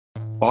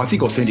I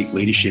think authentic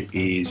leadership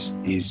is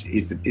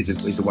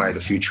the way of the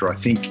future. I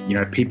think,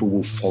 people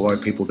will follow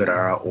people that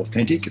are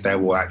authentic. They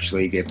will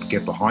actually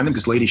get behind them,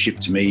 because leadership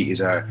to me is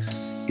a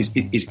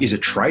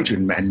trait,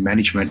 and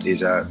management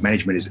is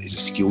a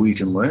skill you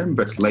can learn.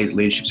 But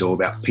leadership is all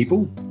about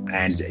people,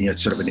 and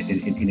it's sort of an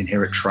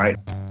inherent trait.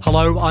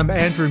 Hello, I'm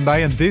Andrew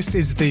May, and this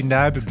is the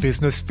NAB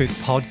Business Fit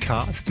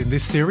podcast. In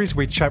this series,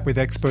 we chat with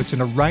experts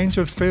in a range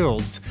of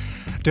fields,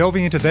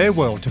 delving into their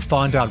world to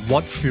find out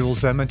what fuels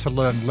them and to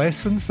learn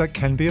lessons that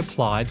can be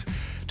applied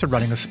to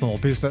running a small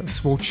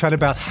business. We'll chat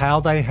about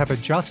how they have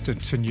adjusted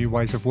to new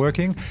ways of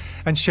working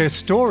and share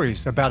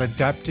stories about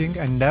adapting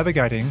and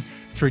navigating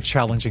through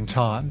challenging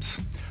times.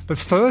 But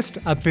first,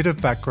 a bit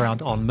of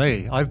background on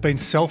me. I've been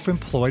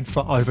self-employed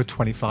for over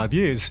 25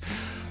 years.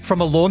 From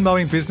a lawn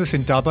mowing business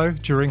in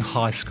Dubbo during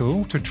high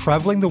school to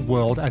travelling the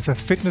world as a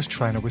fitness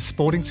trainer with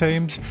sporting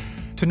teams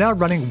to now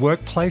running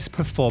workplace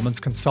performance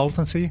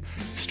consultancy,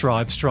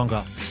 Strive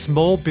Stronger.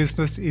 Small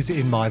business is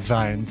in my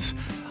veins.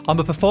 I'm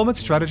a performance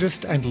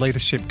strategist and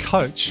leadership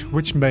coach,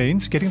 which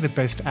means getting the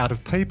best out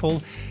of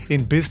people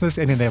in business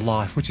and in their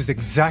life, which is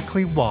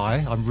exactly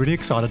why I'm really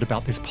excited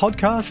about this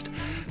podcast,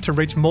 to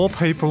reach more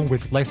people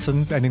with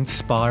lessons and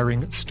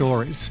inspiring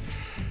stories.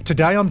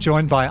 Today I'm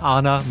joined by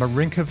Anna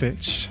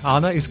Marinkovic.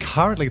 Anna is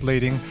currently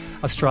leading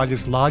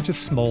Australia's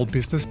largest small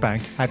business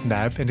bank at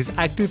NAB and is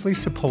actively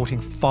supporting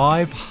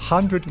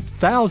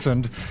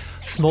 500,000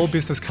 small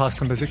business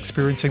customers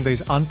experiencing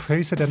these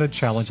unprecedented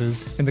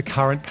challenges in the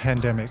current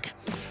pandemic.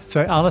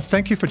 So Anna,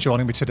 thank you for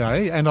joining me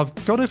today. And I've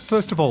got to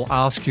first of all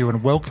ask you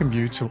and welcome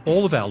you to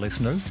all of our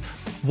listeners.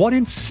 What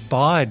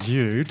inspired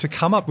you to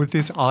come up with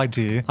this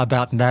idea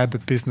about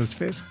NAB Business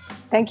Fit?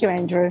 Thank you,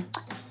 Andrew.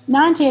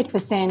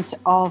 98%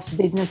 of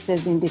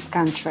businesses in this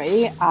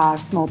country are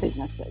small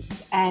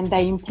businesses, and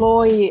they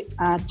employ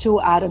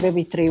 2 out of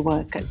every 3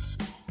 workers.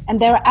 And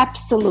they're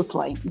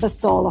absolutely the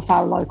soul of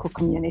our local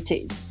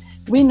communities.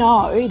 We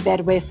know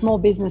that where small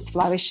business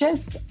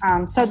flourishes,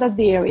 so does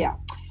the area.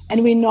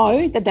 And we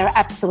know that they're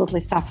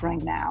absolutely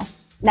suffering now,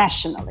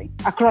 nationally,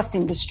 across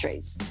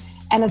industries.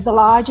 And as the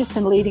largest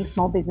and leading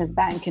small business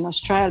bank in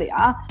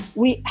Australia,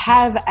 we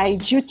have a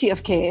duty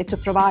of care to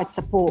provide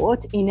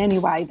support in any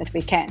way that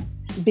we can.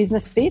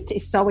 Business Fit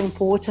is so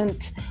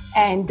important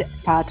and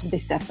part of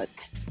this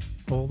effort.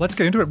 Well, let's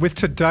get into it with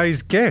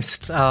today's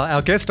guest.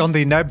 Our guest on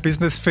the NAB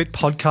Business Fit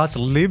podcast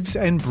lives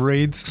and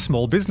breathes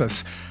small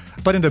business,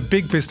 but in a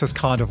big business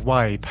kind of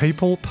way.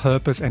 People,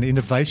 purpose and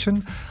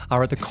innovation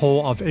are at the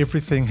core of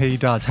everything he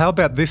does. How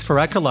about this for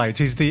accolades?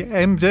 He's the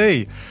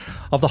MD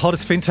of the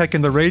hottest fintech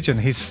in the region.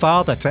 He's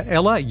father to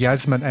Ella,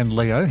 Yasmin and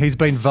Leo. He's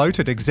been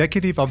voted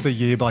Executive of the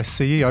Year by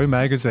CEO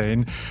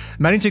Magazine,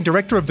 Managing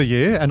Director of the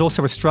Year and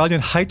also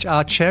Australian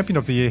HR Champion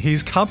of the Year.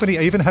 His company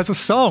even has a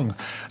song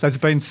that's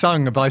been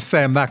sung by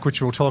Sam Mack,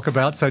 which we'll talk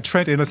about. So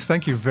Trent Innes,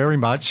 thank you very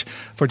much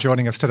for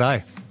joining us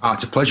today.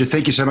 It's a pleasure.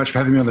 Thank you so much for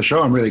having me on the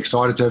show. I'm really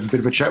excited to have a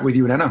bit of a chat with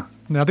you and Anna.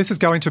 Now, this is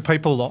going to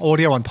people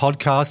audio and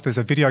podcast. There's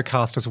a video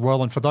cast as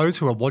well. And for those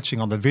who are watching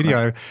on the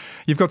video,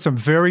 you've got some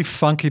very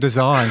funky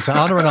designs.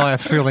 Anna and I are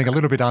feeling a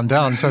little bit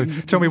undone. So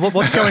tell me,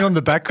 what's going on in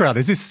the background?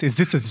 Is this a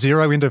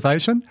Xero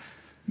innovation?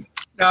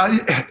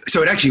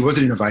 So it actually was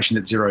an innovation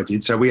that Xero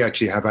did. So we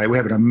actually have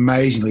an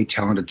amazingly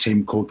talented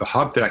team called The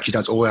Hub that actually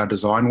does all our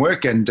design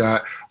work. And I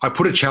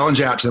put a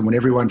challenge out to them when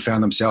everyone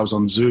found themselves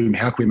on Zoom.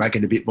 How can we make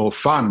it a bit more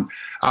fun?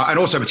 And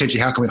also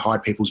potentially how can we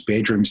hide people's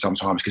bedrooms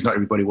sometimes, because not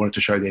everybody wanted to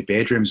show their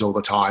bedrooms all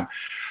the time.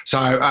 So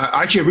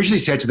I actually originally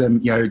said to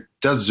them,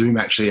 does Zoom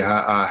actually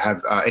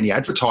have any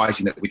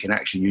advertising that we can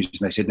actually use? And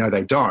they said, no,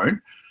 they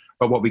don't.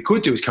 But what we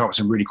could do is come up with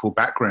some really cool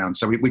backgrounds.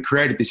 So we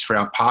created this for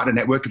our partner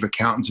network of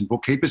accountants and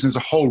bookkeepers. There's a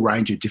whole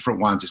range of different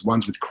ones. There's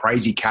ones with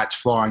crazy cats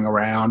flying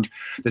around.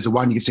 There's a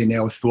one you can see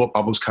now with thought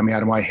bubbles coming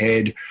out of my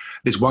head.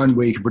 There's one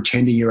where you can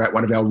pretending you're at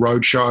one of our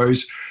road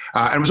shows.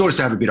 And it was all just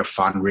to have a bit of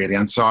fun, really.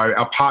 And so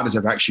our partners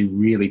have actually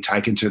really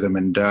taken to them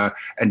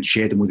and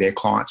shared them with their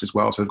clients as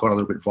well. So they've got a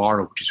little bit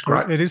viral, which is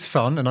great. Well, it is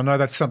fun. And I know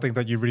that's something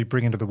that you really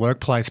bring into the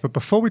workplace. But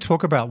before we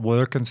talk about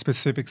work and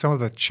specific, some of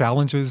the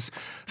challenges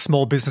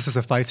small businesses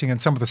are facing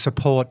and some of the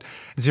support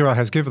Xero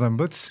has given them,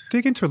 let's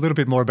dig into a little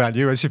bit more about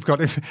you. As you've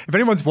got, if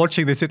anyone's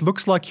watching this, it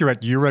looks like you're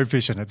at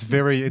Eurovision.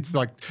 It's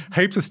like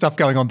heaps of stuff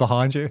going on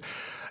behind you.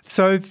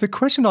 So the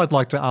question I'd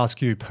like to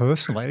ask you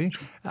personally,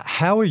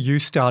 how are you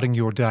starting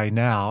your day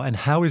now and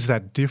how is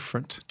that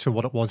different to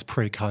what it was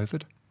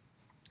pre-COVID?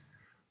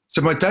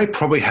 So my day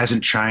probably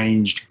hasn't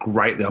changed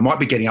greatly. I might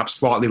be getting up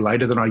slightly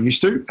later than I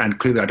used to, and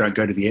clearly I don't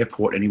go to the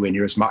airport anywhere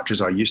near as much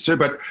as I used to,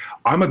 but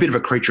I'm a bit of a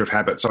creature of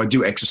habit. So I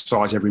do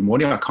exercise every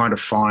morning. I kind of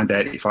find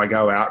that if I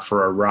go out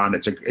for a run,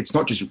 it's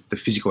not just the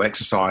physical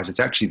exercise, it's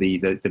actually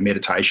the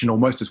meditation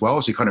almost as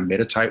well. So you kind of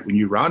meditate when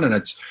you run,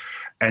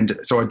 and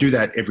so I do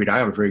that every day.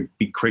 I'm a very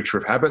big creature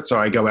of habit. So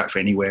I go out for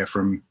anywhere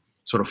from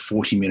sort of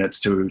 40 minutes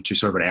to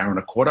sort of an hour and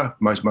a quarter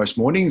most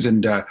mornings.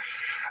 And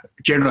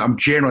I'm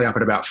generally up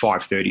at about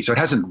 5:30. So it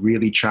hasn't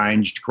really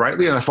changed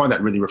greatly. And I find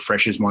that really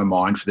refreshes my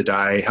mind for the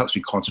day, helps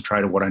me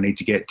concentrate on what I need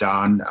to get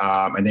done,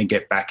 and then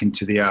get back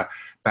into the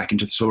back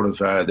into sort of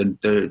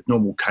the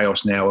normal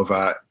chaos now of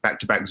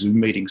back-to-back Zoom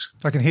meetings.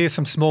 I can hear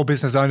some small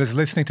business owners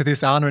listening to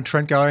this, Anna and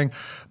Trent, going,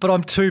 but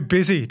I'm too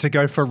busy to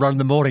go for a run in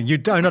the morning. You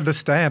don't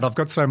understand. I've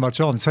got so much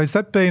on. So has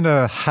that been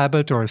a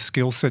habit or a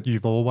skill set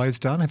you've always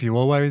done? Have you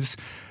always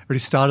really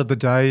started the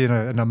day in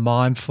a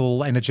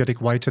mindful,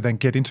 energetic way to then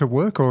get into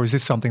work, or is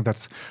this something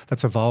that's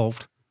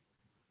evolved?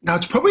 No,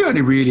 it's probably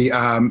only really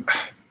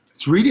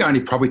only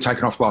probably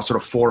taken off the last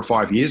sort of 4 or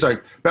 5 years.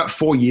 About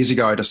 4 years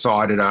ago, I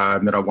decided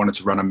that I wanted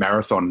to run a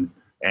marathon,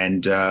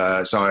 and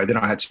so then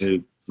I had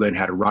to learn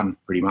how to run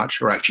pretty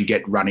much, or actually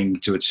get running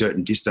to a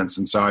certain distance,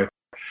 and so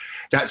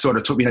that sort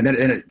of took me. And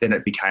then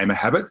it became a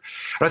habit.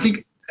 And I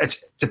think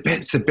it's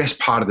the best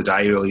part of the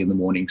day early in the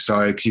morning.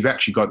 So because you've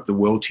actually got the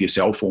world to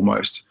yourself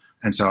almost,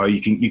 and so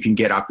you can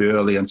get up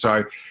early. And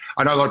so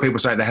I know a lot of people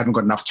say they haven't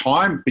got enough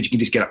time, but you can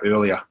just get up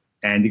earlier.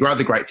 And the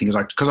other great thing is,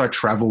 because I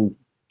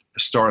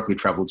historically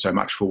travelled so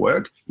much for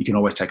work, you can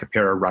always take a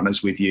pair of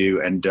runners with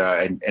you and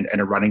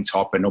a running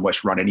top and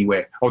almost run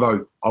anywhere.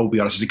 Although I'll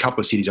be honest, there's a couple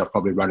of cities I've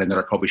probably run in that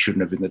I probably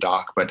shouldn't have in the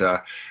dark, but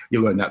you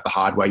learn that the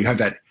hard way.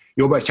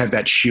 You almost have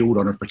that shield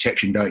on of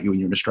protection, don't you, when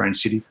you're in a strange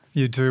city?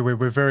 You do.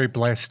 We're very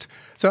blessed.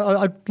 So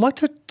I'd like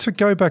to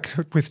go back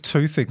with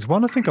two things.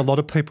 One, I think a lot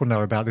of people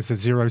know about is the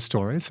Xero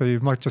story. So you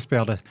might just be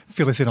able to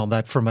fill us in on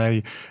that, from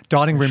a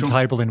dining room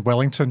table in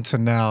Wellington to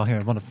now,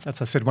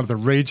 as I said, one of the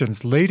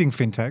region's leading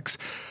fintechs.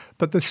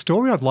 But the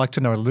story I'd like to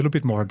know a little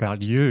bit more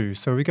about you.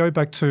 So we go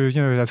back to,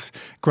 as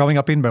growing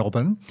up in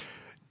Melbourne.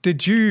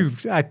 Did you,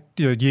 at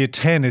year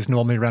 10 is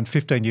normally around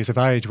 15 years of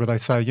age, where they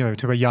say,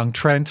 to a young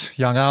Trent,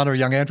 young Anna,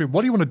 young Andrew,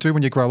 what do you want to do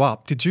when you grow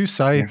up? Did you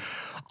say,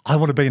 I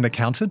want to be an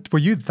accountant? Were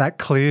you that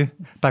clear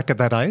back at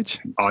that age?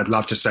 I'd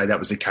love to say that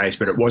was the case,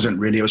 but it wasn't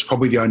really. It was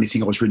probably the only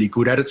thing I was really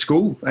good at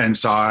school. And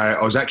so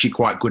I was actually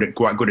quite good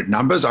at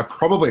numbers. I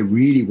probably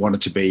really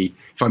wanted to be,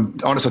 if I'm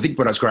honest, I think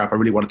when I was growing up, I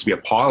really wanted to be a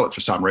pilot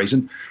for some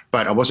reason,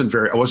 but I wasn't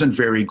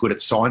very good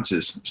at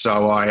sciences.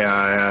 So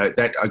I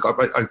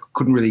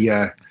couldn't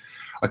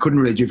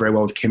really do very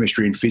well with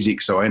chemistry and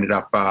physics, so I ended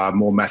up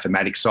more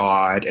mathematics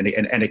side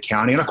and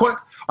accounting. And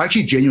I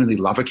actually genuinely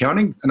love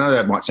accounting. I know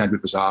that might sound a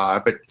bit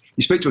bizarre, but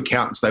you speak to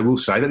accountants, they will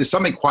say that there's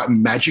something quite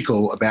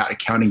magical about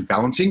accounting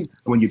balancing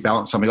when you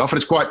balance something off. And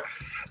it's quite,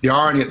 the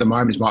irony at the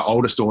moment is my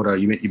oldest daughter,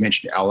 you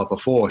mentioned Ella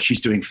before,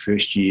 she's doing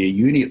first year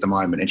uni at the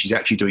moment, and she's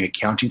actually doing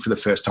accounting for the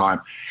first time.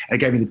 And it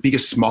gave me the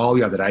biggest smile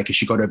the other day because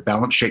she got her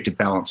balance sheet to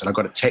balance, and I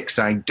got a text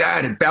saying,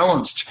 "Dad, it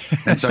balanced."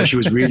 And so she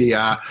was really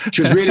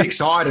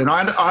excited. And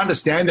I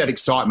understand that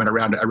excitement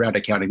around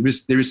accounting.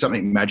 There is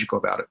something magical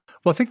about it.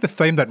 Well, I think the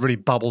theme that really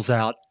bubbles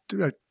out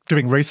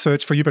doing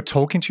research for you, but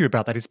talking to you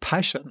about that, is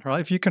passion,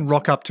 right? If you can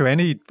rock up to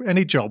any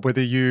job,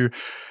 whether you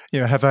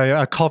have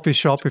a coffee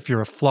shop, if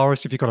you're a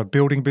florist, if you've got a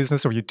building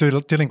business, or you're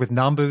dealing with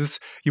numbers,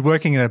 you're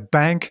working in a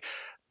bank,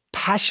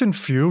 passion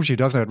fuels you,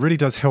 doesn't it? It really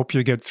does help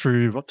you get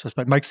through.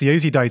 It makes the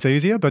easy days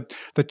easier, but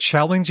the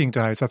challenging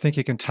days, I think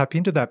you can tap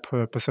into that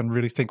purpose and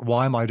really think,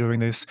 why am I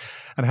doing this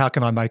and how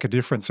can I make a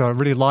difference? So I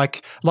really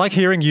like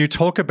hearing you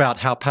talk about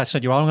how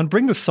passionate you are. I'm going to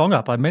bring the song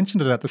up. I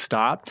mentioned it at the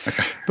start.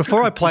 Okay.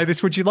 Before I play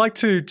this, would you like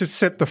to just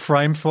set the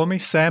frame for me?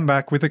 Sam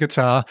Mack with a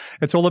guitar.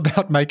 It's all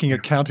about making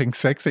accounting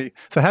sexy.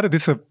 So how did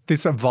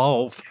this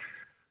evolve?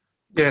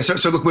 Yeah,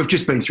 so look, we've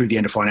just been through the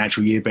end of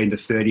financial year, being the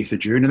 30th of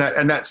June,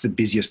 and that's the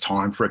busiest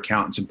time for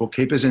accountants and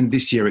bookkeepers. And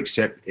this year,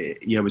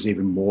 was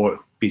even more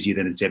busier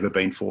than it's ever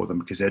been for them,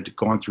 because they'd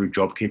gone through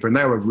JobKeeper, and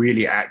they were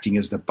really acting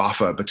as the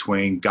buffer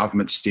between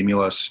government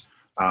stimulus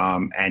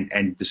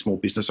and the small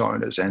business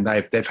owners. And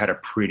they've had a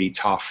pretty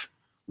tough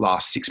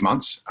last 6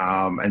 months.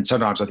 And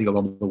sometimes I think a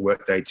lot of the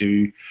work they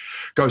do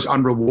goes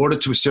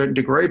unrewarded to a certain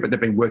degree, but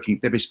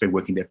they've just been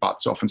working their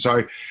butts off. And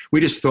so we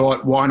just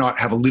thought, why not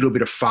have a little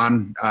bit of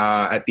fun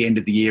at the end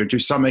of the year and do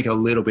something a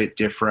little bit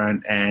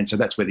different? And so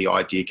that's where the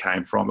idea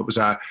came from. It was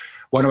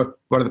one of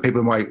the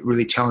people in my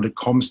really talented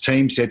comms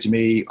team said to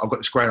me, I've got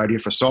this great idea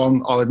for a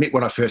song. I'll admit,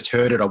 when I first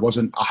heard it, I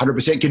wasn't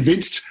 100%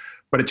 convinced,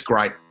 but it's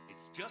great.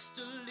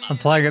 I'm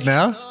playing it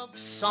now.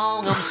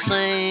 Song I'm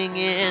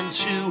singing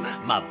to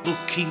my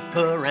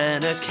bookkeeper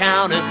and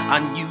accountant. I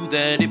knew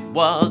that it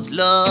was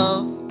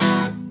love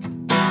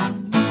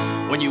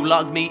when you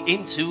logged me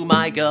into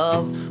my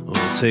Gov.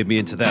 Oh, take me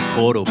into that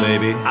portal,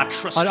 baby.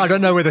 I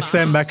don't know whether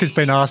Sam Mack has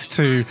been asked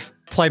to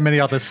play many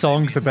other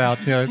songs about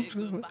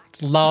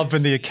love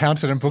and the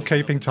accountant and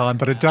bookkeeping time,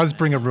 but it does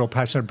bring a real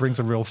passion. It brings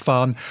a real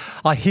fun.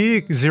 I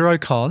hear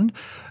Xerocon.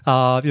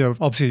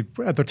 Obviously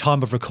at the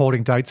time of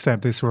recording, date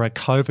stamp this, we're at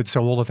COVID,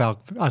 so all of our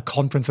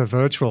conference are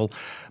virtual.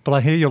 But I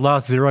hear your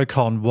last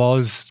Xerocon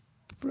was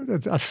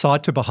a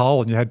sight to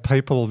behold, and you had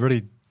people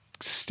really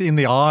in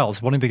the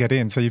aisles wanting to get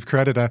in. So you've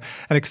created an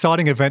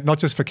exciting event, not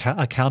just for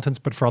accountants,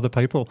 but for other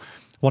people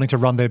wanting to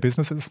run their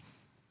businesses.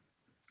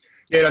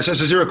 Yeah, so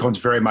Xerocon's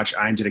very much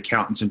aimed at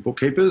accountants and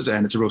bookkeepers,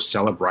 and it's a real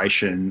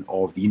celebration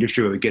of the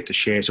industry where we get to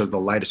share sort of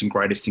the latest and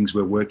greatest things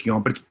we're working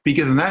on. But it's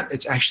bigger than that.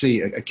 It's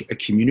actually a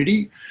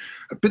community.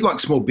 A bit like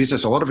small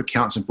business, a lot of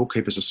accountants and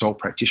bookkeepers are sole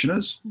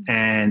practitioners.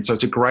 And so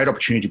it's a great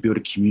opportunity to build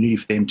a community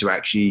for them to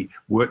actually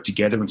work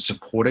together and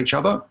support each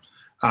other.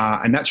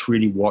 And that's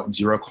really what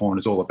Xerocon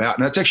is all about.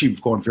 And that's actually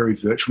gone very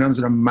virtual. There's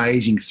an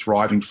amazing,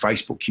 thriving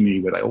Facebook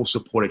community where they all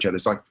support each other.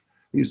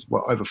 There's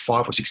over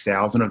 5,000 or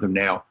 6,000 of them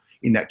now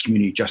in that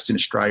community, just in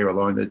Australia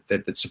alone,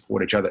 that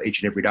support each other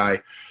each and every day.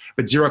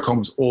 But Xerocon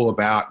was all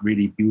about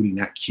really building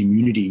that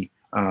community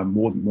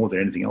more than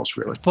anything else,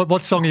 really.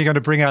 What song are you going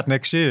to bring out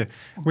next year?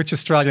 Which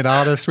Australian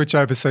artist, which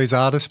overseas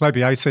artist?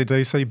 Maybe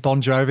AC/DC,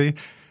 Bon Jovi?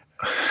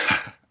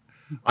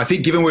 I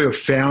think given we were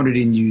founded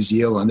in New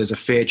Zealand, there's a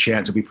fair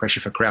chance it'll be Pressure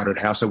for Crowded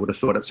House, I would have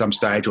thought at some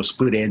stage, or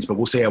Split Ends, but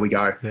we'll see how we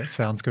go. Yeah,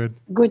 sounds good.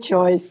 Good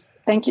choice.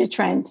 Thank you,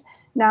 Trent.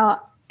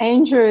 Now,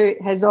 Andrew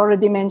has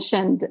already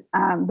mentioned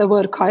the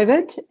word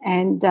COVID,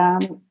 and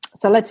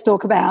so let's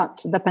talk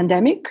about the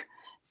pandemic,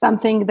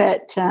 something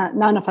that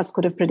none of us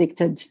could have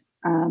predicted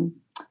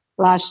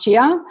last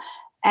year,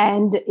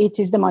 and it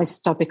is the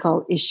most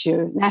topical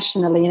issue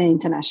nationally and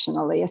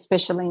internationally,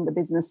 especially in the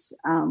business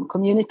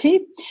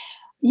community.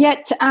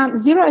 Yet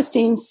Xero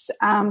seems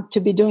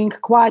to be doing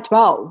quite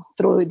well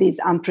through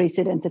these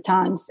unprecedented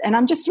times. And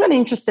I'm just really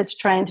interested,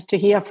 Trent, to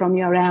hear from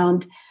you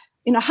around,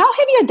 how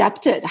have you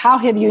adapted? How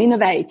have you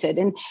innovated?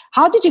 And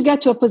how did you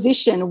get to a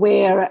position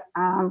where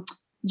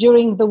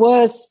during the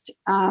worst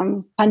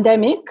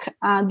pandemic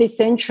this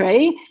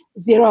century,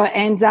 Xero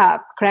ends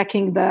up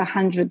cracking the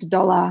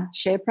 $100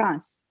 share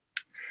price?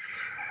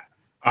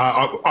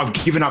 I've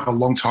given up a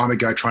long time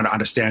ago trying to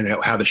understand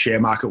how the share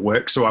market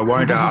works, so I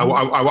won't.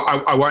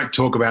 I won't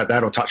talk about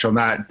that or touch on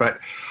that. But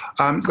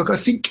look, I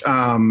think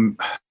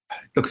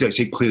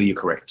clearly you're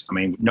correct. I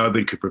mean,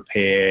 nobody could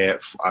prepare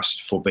us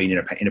for being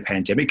in a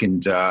pandemic,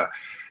 and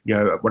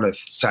one of the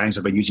sayings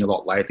I've been using a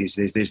lot lately is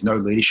there's no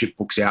leadership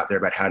books out there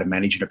about how to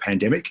manage in a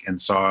pandemic,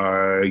 and so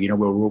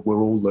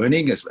we're all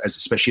learning as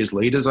especially as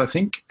leaders, I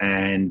think,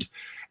 and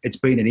it's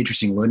been an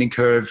interesting learning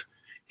curve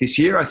this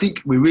year. I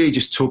think we really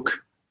just took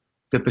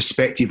the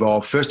perspective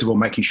of, first of all,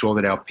 making sure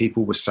that our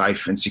people were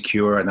safe and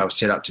secure and they were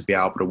set up to be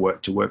able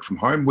to work from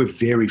home. We're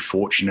very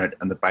fortunate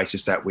on the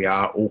basis that we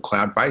are all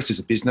cloud-based as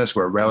a business.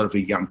 We're a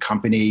relatively young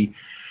company.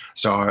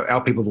 So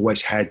our people have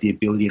always had the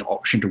ability and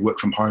option to work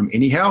from home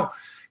anyhow.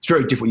 It's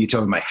very different when you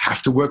tell them they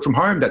have to work from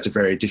home. That's a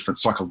very different,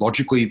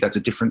 psychologically, that's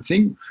a different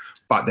thing.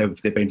 But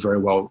they've been very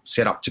well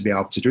set up to be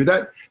able to do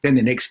that. Then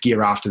the next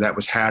gear after that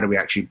was how do we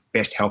actually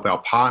best help our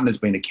partners,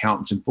 being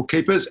accountants and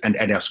bookkeepers, and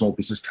our small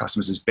business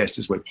customers as best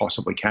as we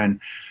possibly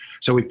can.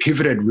 So we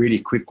pivoted really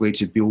quickly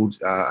to build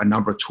a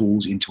number of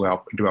tools into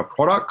our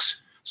products.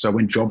 So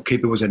when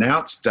JobKeeper was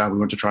announced, we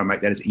wanted to try and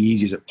make that as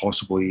easy as it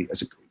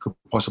could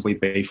possibly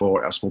be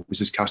for our small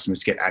business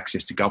customers to get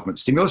access to government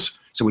stimulus.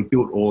 So we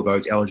built all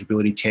those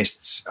eligibility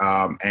tests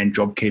and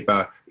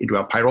JobKeeper into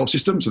our payroll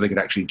system so they could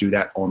actually do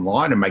that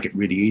online and make it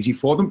really easy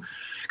for them,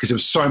 because there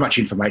was so much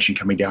information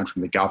coming down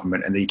from the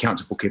government and the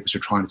accountants and bookkeepers were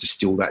trying to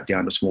distill that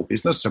down to small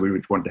business. So we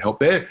wanted to help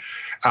there.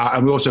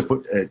 And we also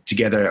put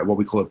together what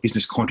we call a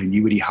business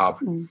continuity hub,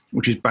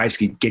 which is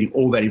basically getting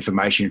all that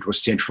information into a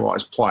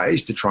centralised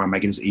place to try and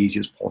make it as easy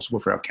as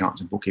possible for our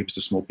accountants and bookkeepers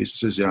to small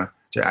businesses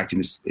to act in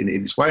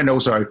this way. And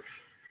also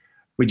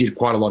we did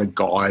quite a lot of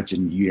guides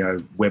and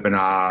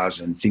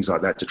webinars and things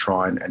like that to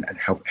try and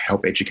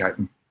help educate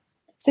them.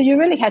 So you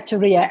really had to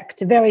react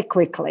very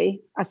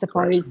quickly, I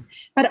suppose. Correct.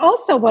 But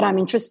also what I'm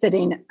interested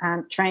in,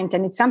 Trent,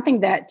 and it's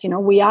something that,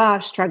 we are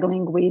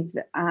struggling with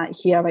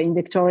here in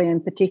Victoria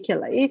and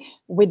particularly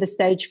with the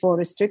stage 4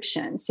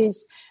 restrictions,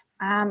 is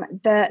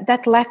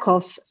that lack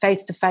of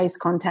face-to-face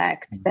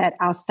contact that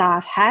our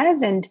staff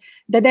have and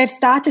that they've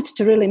started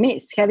to really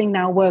miss, having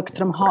now worked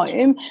from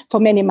home for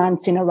many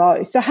months in a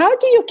row. So how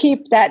do you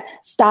keep that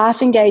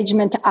staff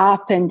engagement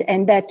up and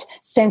that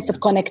sense of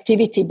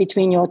connectivity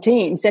between your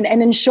teams and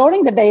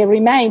ensuring that they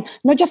remain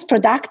not just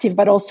productive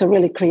but also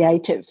really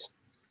creative?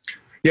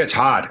 Yeah, it's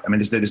hard. I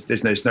mean,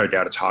 there's no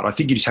doubt it's hard. I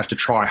think you just have to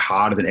try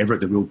harder than ever at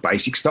the real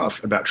basic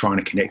stuff about trying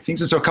to connect things.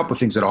 And so a couple of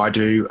things that I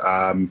do,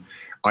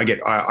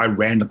 I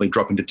randomly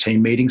drop into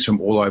team meetings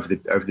from all over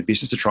the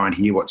business to try and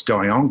hear what's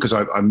going on, because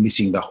I'm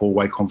missing the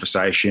hallway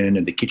conversation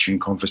and the kitchen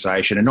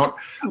conversation, and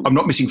I'm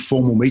not missing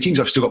formal meetings.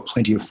 I've still got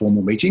plenty of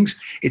formal meetings.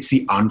 It's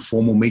the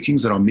informal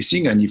meetings that I'm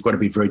missing, and you've got to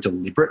be very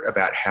deliberate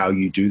about how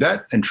you do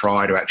that and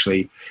try to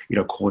actually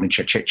call and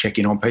check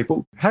in on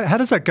people. How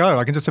does that go?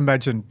 I can just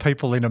imagine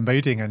people in a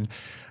meeting and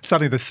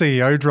suddenly the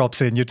CEO drops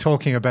in. You're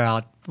talking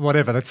about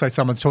whatever, let's say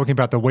someone's talking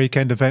about the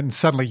weekend event and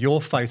suddenly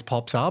your face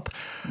pops up.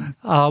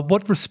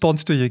 What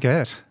response do you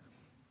get?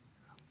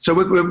 So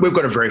we've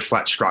got a very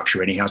flat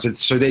structure anyhow.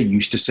 So they're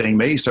used to seeing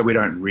me. So we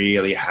don't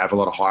really have a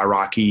lot of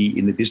hierarchy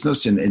in the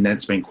business, and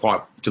that's been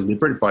quite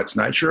deliberate by its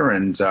nature.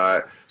 And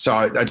so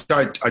I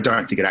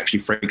don't think it actually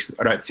freaks.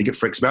 I don't think it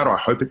freaks them out. I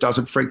hope it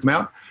doesn't freak them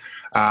out.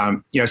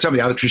 Some of the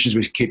other traditions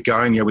we keep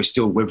going.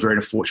 We're very in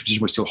a fortunate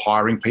position. We're still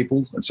hiring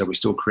people, and so we're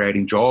still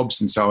creating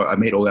jobs. And so I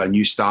meet all our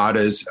new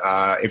starters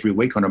every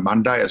week on a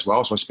Monday as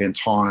well. So I spend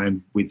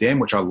time with them,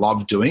 which I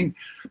love doing,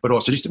 but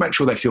also just to make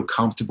sure they feel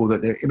comfortable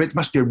that it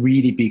must be a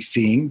really big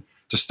thing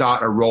to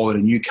start a role at a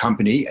new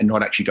company and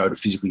not actually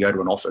physically go to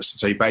an office.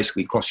 So you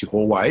basically cross your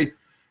hallway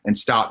and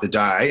start the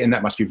day, and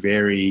that must be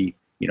very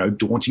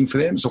daunting for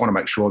them. So I want to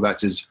make sure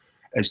that's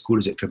as good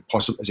as it could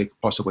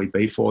possibly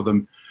be for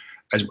them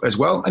as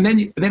well. And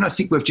then I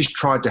think we've just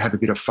tried to have a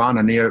bit of fun.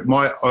 And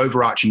my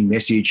overarching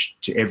message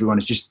to everyone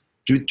is just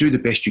do the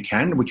best you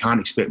can. We can't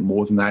expect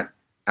more than that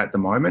at the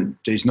moment.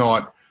 There's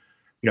not,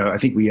 I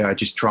think we are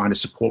just trying to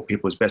support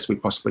people as best we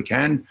possibly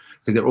can,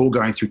 because they're all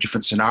going through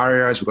different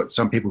scenarios. We've got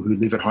some people who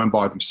live at home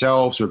by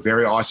themselves who are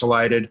very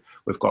isolated.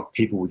 We've got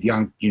people with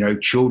young,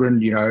 children,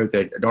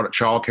 that are not at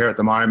childcare at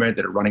the moment,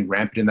 that are running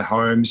rampant in their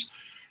homes,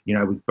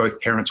 with both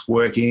parents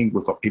working.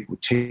 We've got people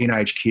with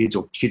teenage kids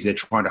or kids that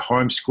are trying to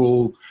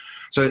homeschool.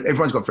 So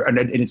everyone's got, and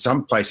in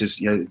some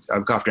places, I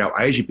look after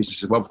our Asia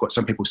business as well. We've got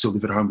some people still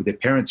live at home with their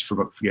parents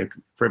from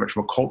very much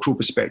from a cultural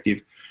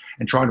perspective,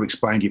 and trying to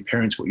explain to your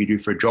parents what you do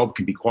for a job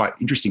can be quite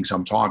interesting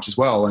sometimes as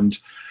well. And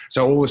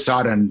so all of a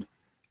sudden,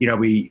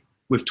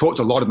 we've talked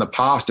a lot in the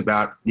past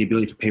about the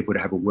ability for people to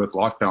have a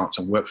work-life balance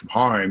and work from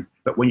home,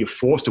 but when you're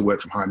forced to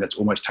work from home, that's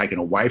almost taken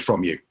away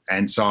from you.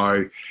 And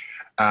so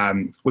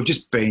we've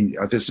just been,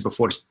 this is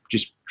before,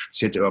 just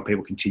said to our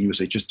people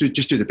continuously, just do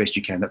the best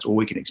you can. That's all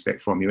we can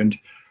expect from you. And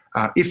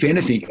if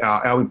anything,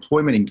 our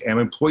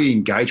employee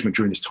engagement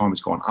during this time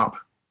has gone up.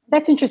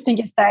 That's interesting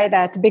you say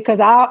that, because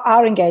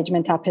our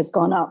engagement up has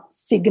gone up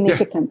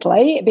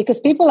significantly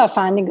because people are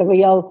finding a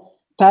real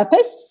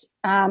purpose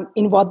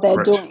in what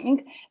they're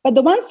doing. But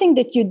the one thing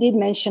that you did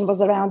mention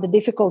was around the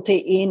difficulty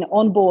in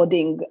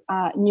onboarding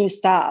new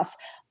staff.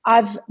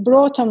 I've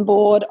brought on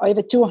board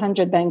over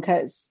 200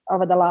 bankers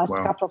over the last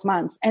couple of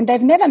months, and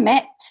they've never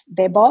met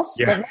their boss,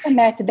 they've never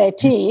met their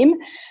team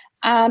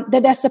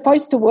that they're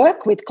supposed to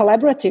work with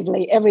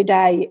collaboratively every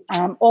day,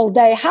 all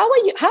day. How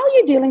are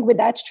you dealing with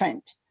that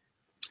trend?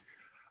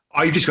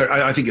 You've just got,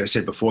 I think I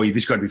said before, you've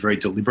just got to be very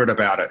deliberate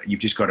about it.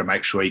 You've just got to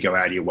make sure you go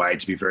out of your way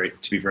to be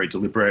very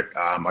deliberate.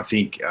 I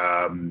think,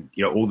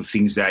 all the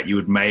things that you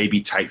would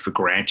maybe take for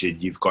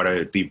granted, you've got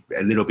to be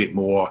a little bit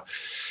more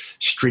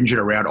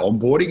stringent around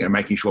onboarding and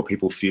making sure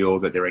people feel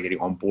that they're getting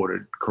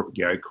onboarded,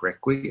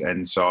 correctly.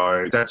 And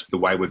so that's the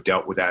way we've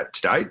dealt with that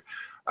to date.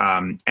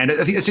 And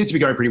I think it seems to be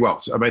going pretty well.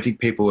 So, I think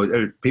people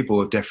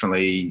are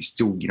definitely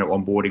still,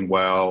 onboarding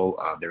well.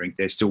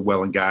 They're still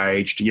well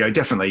engaged.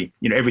 Definitely,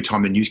 every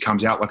time the news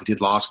comes out, like it did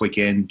last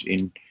weekend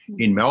in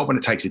Melbourne,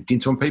 it takes a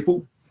dint on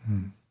people.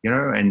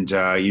 And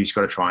you just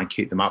got to try and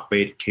keep them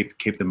upbeat,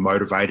 keep them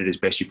motivated as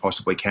best you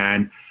possibly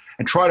can,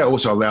 and try to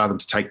also allow them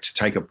to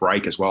take a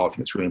break as well. I think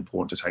it's really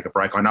important to take a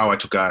break. I know I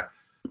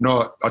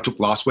took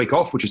last week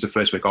off, which is the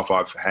first week off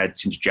I've had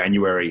since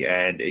January,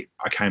 and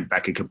I came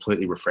back a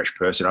completely refreshed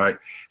person.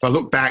 If I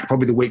look back,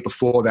 probably the week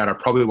before that, I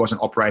probably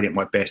wasn't operating at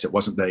my best. It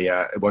wasn't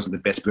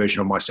the best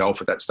version of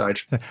myself at that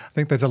stage. I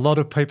think there's a lot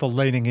of people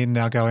leaning in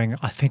now going,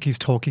 I think he's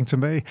talking to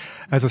me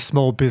as a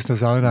small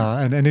business owner.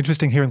 And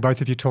interesting hearing both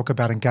of you talk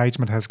about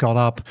engagement has gone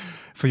up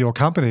for your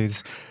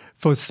companies.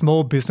 For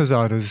small business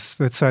owners,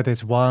 let's say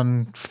there's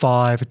 1,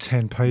 5,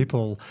 10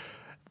 people,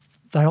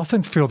 they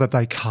often feel that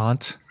they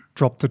can't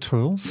drop the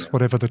tools,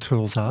 whatever the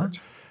tools are. Right.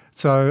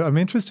 So I'm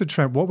interested,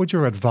 Trent, what would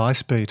your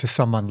advice be to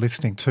someone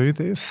listening to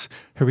this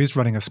who is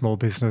running a small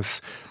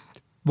business?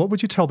 What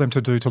would you tell them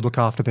to do to look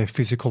after their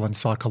physical and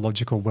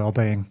psychological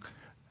well-being?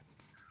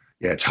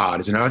 Yeah, it's hard,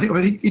 isn't it? I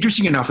think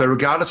interesting enough, though,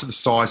 regardless of the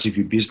size of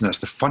your business,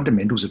 the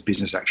fundamentals of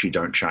business actually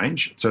don't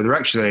change. So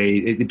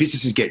the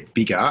businesses get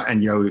bigger,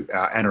 and Anna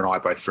and I are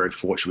both very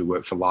fortunate. We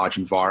work for large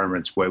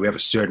environments where we have a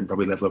certain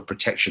probably level of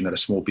protection that a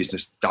small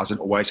business doesn't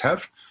always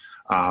have.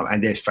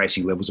 And they're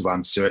facing levels of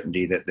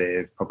uncertainty that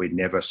they've probably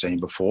never seen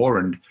before.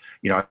 And,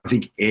 I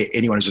think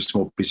anyone who's a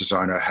small business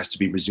owner has to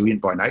be resilient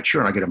by nature.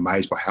 And I get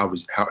amazed by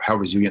how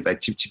resilient they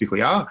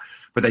typically are,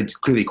 but they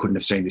clearly couldn't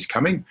have seen this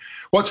coming.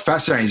 What's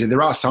fascinating is that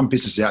there are some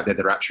businesses out there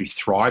that are actually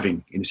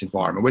thriving in this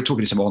environment. We're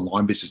talking to some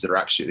online businesses that are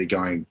absolutely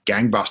going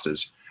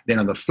gangbusters. Then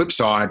on the flip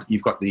side,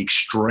 you've got the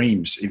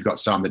extremes. You've got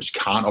some that just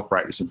can't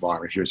operate in this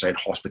environment. If you're, say, in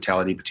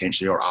hospitality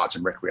potentially, or arts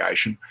and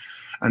recreation.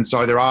 And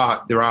so there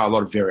are a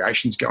lot of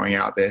variations going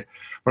out there.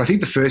 But I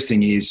think the first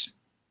thing is,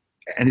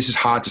 and this is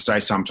hard to say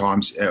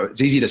sometimes,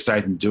 it's easier to say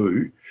than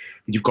do,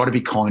 but you've got to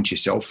be kind to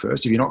yourself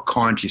first. If you're not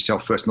kind to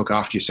yourself first and look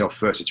after yourself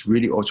first, it's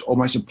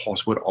almost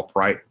impossible to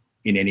operate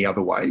in any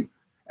other way.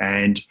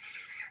 And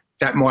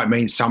that might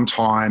mean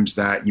sometimes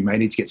that you may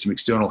need to get some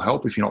external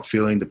help if you're not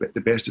feeling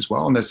the best as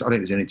well. And I don't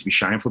think there's anything to be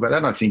shameful about that.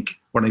 And I think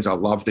one of the things I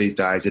love these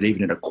days, that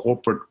even in a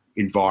corporate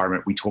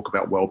environment, we talk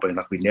about well-being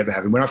like we never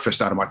have. And when I first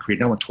started my career,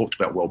 no one talked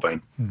about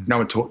well-being. No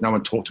one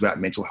talked about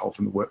mental health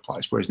in the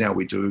workplace, whereas now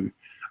we do.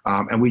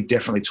 And we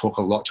definitely talk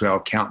a lot to our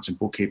accountants and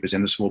bookkeepers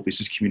and the small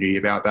business community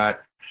about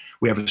that.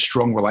 We have a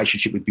strong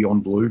relationship with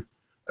Beyond Blue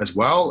as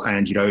well.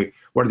 And,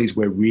 one of these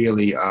we're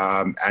really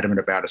adamant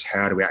about is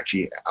how do we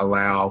actually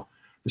allow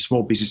the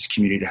small business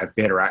community to have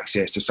better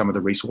access to some of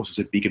the resources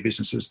that bigger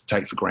businesses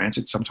take for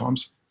granted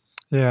sometimes.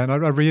 Yeah, and I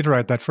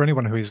reiterate that for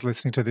anyone who is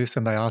listening to this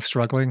and they are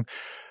struggling,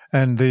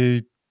 and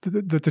the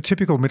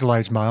typical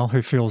middle-aged male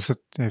who feels that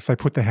if they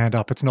put their hand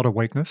up, it's not a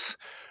weakness,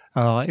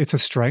 it's a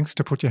strength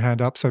to put your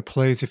hand up. So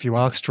please, if you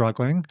are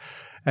struggling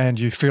and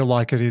you feel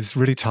like it is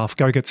really tough,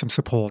 go get some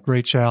support,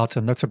 reach out.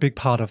 And that's a big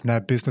part of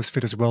NAB Business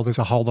Fit as well. There's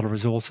a whole lot of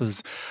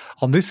resources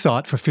on this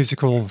site for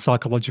physical,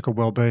 psychological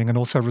wellbeing, and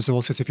also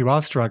resources if you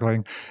are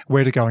struggling,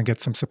 where to go and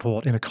get some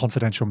support in a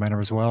confidential manner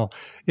as well.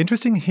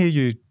 Interesting to hear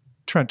you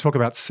try and talk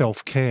about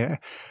self-care,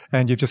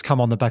 and you've just come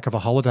on the back of a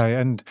holiday.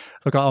 And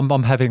look,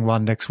 I'm having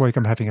one next week.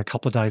 I'm having a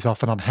couple of days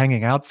off and I'm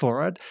hanging out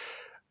for it.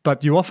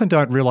 But you often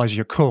don't realise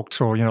you're cooked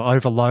or,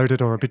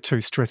 overloaded or a bit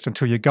too stressed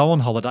until you go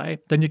on holiday.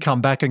 Then you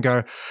come back and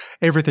go,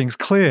 everything's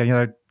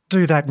clear,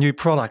 do that new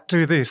product,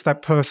 do this,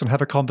 that person,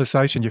 have a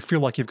conversation. You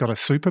feel like you've got a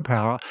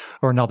superpower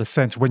or another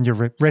sense when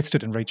you're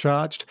rested and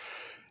recharged.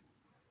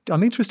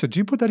 I'm interested, do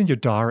you put that in your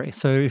diary?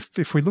 So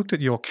if we looked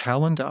at your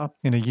calendar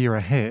in a year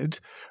ahead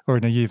or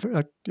in a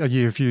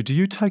year view, do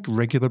you take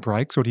regular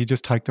breaks or do you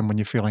just take them when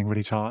you're feeling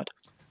really tired?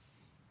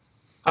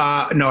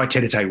 No, I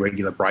tend to take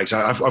regular breaks.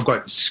 I've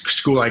got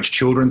school-age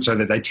children, so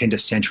that they tend to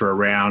centre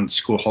around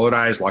school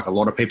holidays like a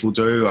lot of people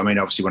do. I mean,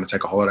 obviously when I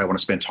take a holiday, I want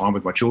to spend time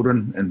with my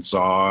children. And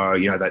so,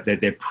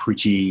 they're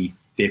pretty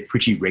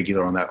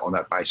regular on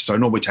that basis. So I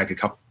normally take a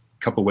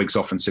couple of weeks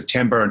off in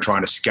September and try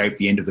and escape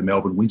the end of the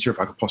Melbourne winter if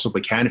I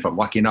possibly can, if I'm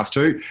lucky enough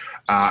to.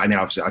 And then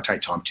obviously I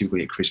take time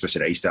typically at Christmas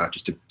and Easter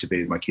just to be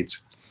with my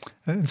kids.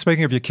 And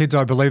speaking of your kids,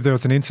 I believe there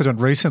was an incident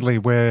recently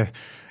where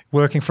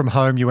working from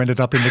home, you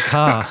ended up in the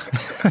car.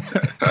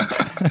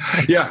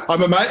 Yeah,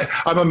 I'm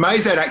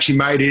amazed that actually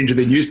made it into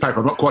the newspaper.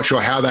 I'm not quite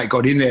sure how that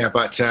got in there,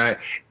 but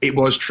it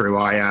was true.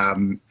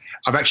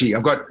 I've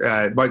got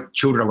my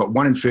children. I've got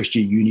one in first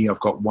year uni. I've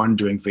got one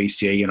doing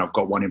VCE, and I've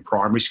got one in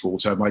primary school.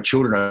 So my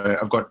children,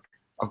 I've got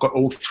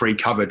all three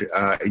covered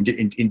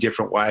in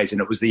different ways. And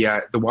it was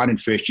the one in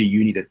first year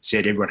uni that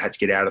said everyone had to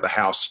get out of the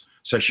house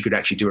so she could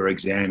actually do her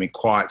exam in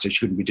quiet, so she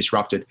couldn't be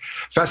disrupted.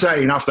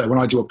 Fascinating enough, though, when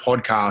I do a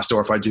podcast or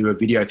if I do a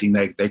video thing,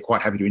 they're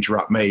quite happy to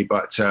interrupt me,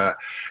 but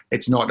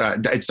it's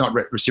not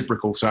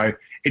reciprocal. So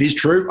it is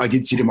true. I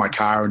did sit in my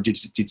car and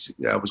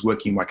was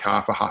working in my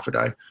car for half a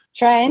day.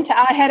 Trent,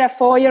 I had a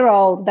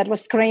 4-year-old that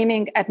was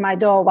screaming at my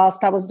door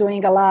whilst I was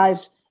doing a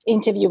live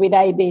interview with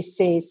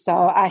ABC.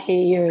 So I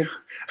hear you.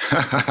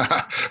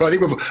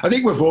 Well, I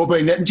think we've all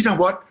been there. And do you know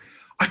what?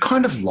 I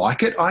kind of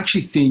like it. I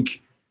actually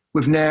think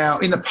we've now,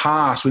 in the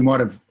past, we might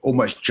have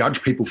almost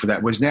judged people for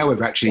that, whereas now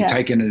we've actually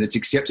taken it, it's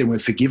accepted, and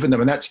we've forgiven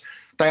them. And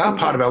they are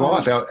part of our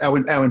life.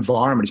 Our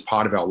environment is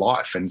part of our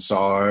life. And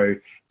so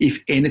if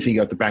anything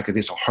at the back of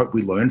this, I hope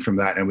we learn from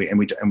that and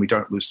we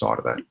don't lose sight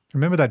of that.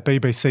 Remember that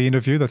BBC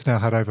interview that's now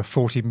had over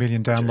 40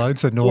 million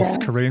downloads, the North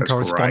Korean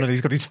correspondent? Great.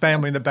 He's got his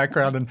family in the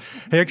background, and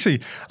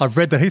I've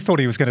read that he thought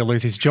he was going to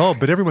lose his job,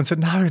 but everyone said,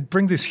 no,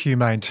 bring this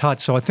humane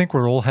touch. So I think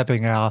we're all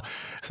having our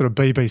sort of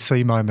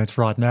BBC moment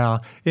right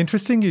now.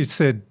 Interesting you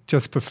said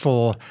just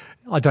before,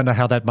 I don't know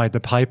how that made the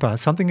paper.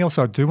 Something else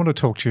I do want to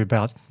talk to you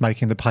about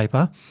making the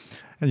paper,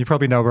 and you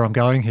probably know where I'm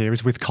going here,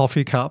 is with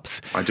coffee cups.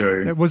 I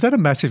do. Was that a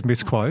massive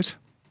misquote?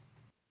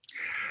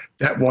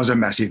 That was a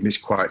massive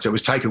misquote. So it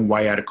was taken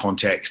way out of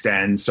context.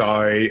 And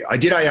so I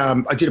did a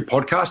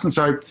podcast. And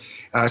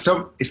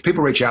so if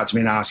people reach out to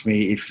me and ask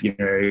me if,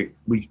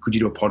 could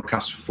you do a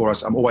podcast for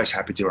us, I'm always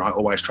happy to. And I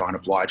always try and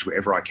oblige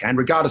wherever I can,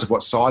 regardless of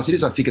what size it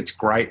is. I think it's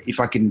great if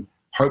I can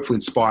hopefully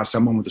inspire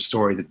someone with a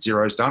story that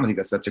Xero's done. I think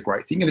that's a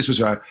great thing. And this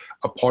was a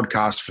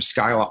podcast for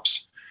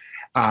scale-ups.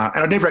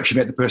 And I'd never actually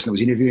met the person that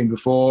was interviewing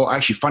before.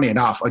 Actually, funny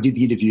enough, I did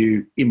the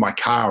interview in my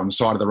car on the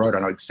side of the road.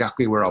 I know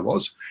exactly where I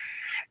was.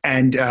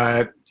 And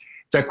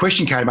that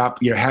question came up,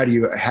 how do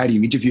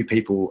you interview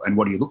people and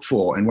what do you look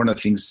for? And one of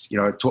the things,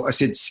 I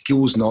said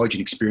skills, knowledge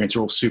and experience are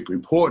all super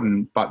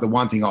important, but the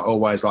one thing I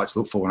always like to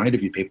look for when I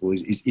interview people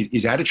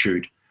is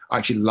attitude. I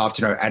actually love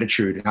to know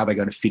attitude and how they're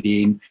going to fit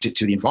in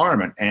to the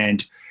environment.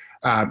 And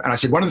I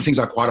said one of the things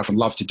I quite often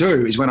love to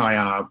do is when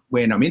I'm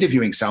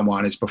interviewing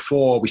someone is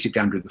before we sit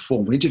down to do the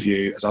formal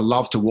interview, is I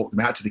love to walk them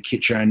out to the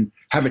kitchen,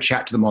 have a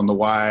chat to them on the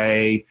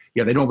way.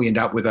 They normally end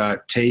up with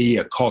a tea,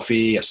 a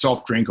coffee, a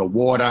soft drink, or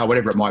water,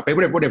 whatever it might be,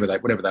 whatever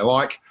they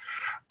like.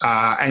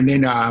 And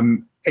then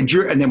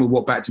we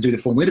walk back to do the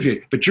formal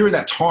interview. But during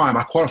that time,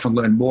 I quite often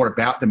learn more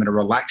about them in a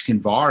relaxed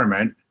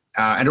environment.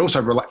 And it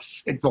also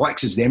it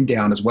relaxes them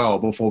down as well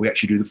before we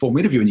actually do the formal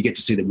interview, and you get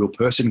to see the real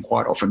person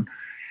quite often.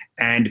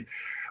 And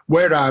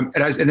and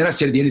then I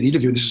said at the end of the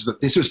interview,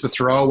 this was the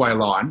throwaway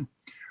line.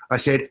 I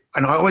said,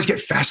 and I always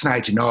get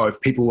fascinated to know if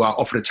people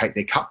offer to take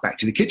their cup back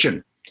to the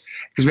kitchen,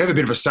 because we have a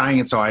bit of a saying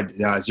inside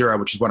Xero,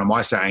 which is one of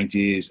my sayings,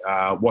 is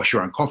wash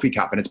your own coffee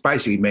cup, and it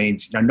basically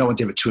means no one's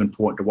ever too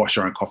important to wash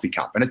their own coffee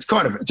cup, and it's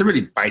a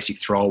really basic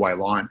throwaway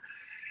line.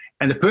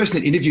 And the person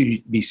that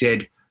interviewed me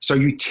said, "So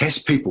you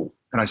test people?"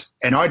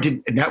 And I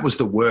did, and that was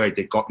the word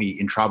that got me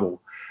in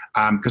trouble.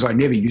 Because I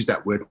never used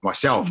that word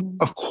myself. Mm-hmm.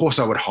 Of course,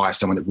 I would hire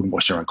someone that wouldn't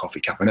wash their own coffee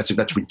cup, and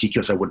that's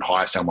ridiculous. I wouldn't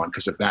hire someone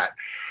because of that.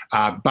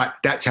 But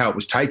that's how it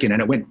was taken,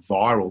 and it went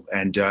viral.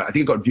 And I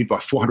think it got viewed by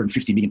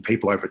 450 million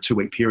people over a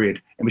 2-week period,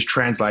 and was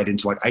translated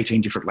into like 18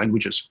 different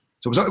languages.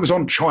 So it was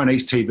on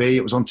Chinese TV.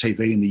 It was on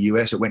TV in the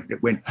US. It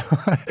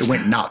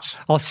went nuts.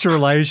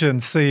 Australasian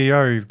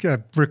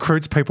CEO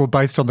recruits people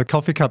based on the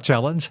coffee cup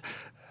challenge.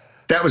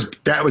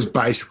 that was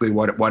basically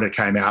what it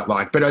came out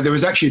like. But there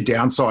was actually a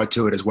downside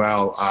to it as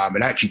well.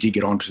 It actually did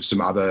get onto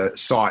some other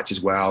sites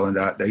as well, and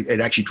it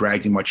actually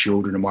dragged in my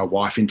children and my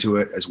wife into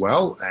it as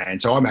well.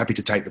 And so I'm happy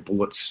to take the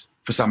bullets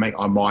for something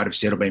I might have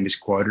said or been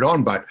misquoted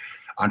on, but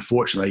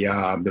unfortunately,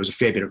 there was a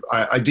fair bit of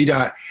I did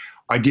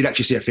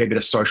actually see a fair bit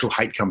of social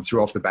hate come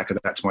through off the back of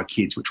that to my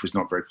kids, which was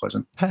not very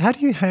pleasant. How do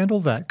you handle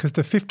that? Because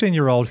the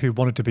 15-year-old who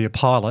wanted to be a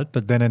pilot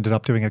but then ended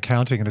up doing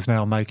accounting and is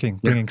now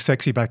bringing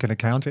sexy back in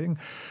accounting,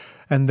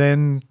 and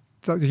then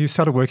you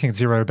started working at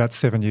Xero about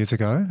 7 years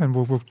ago, and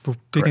we'll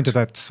dig into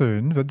that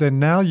soon. But then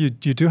now you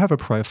do have a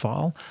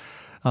profile.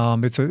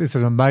 It's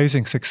an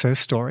amazing success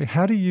story.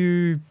 How do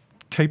you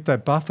keep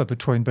that buffer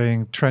between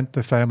being Trent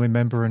the family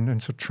member and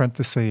sort of Trent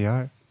the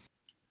CEO?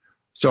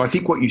 So I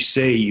think what you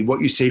see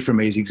from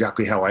me is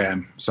exactly how I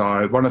am.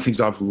 So one of the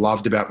things I've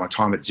loved about my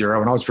time at Xero,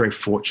 and I was very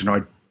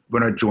fortunate.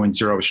 When I joined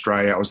Xero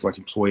Australia, I was like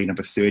employee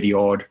number 30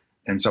 odd.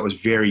 And so it was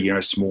very,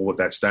 small at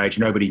that stage.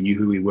 Nobody knew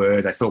who we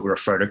were. They thought we were a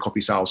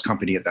photocopy sales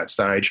company at that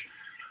stage.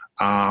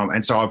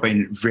 And so I've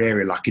been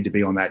very lucky to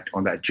be on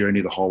that journey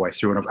the whole way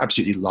through. And I've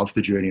absolutely loved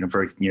the journey, and I'm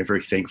very,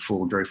 very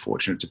thankful and very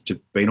fortunate to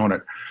be on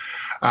it.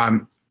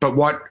 But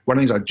one of the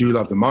things I do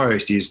love the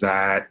most is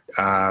that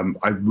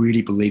I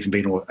really believe in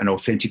being an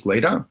authentic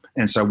leader.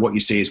 And so what you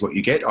see is what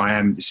you get.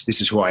 This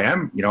is who I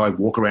am. I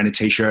walk around in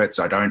T-shirts.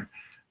 I don't,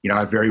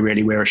 I very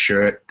rarely wear a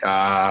shirt.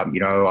 I'm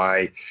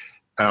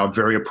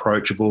very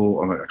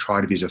approachable. I try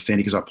to be as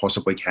authentic as I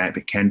possibly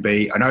can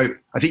be. I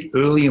think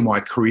early in my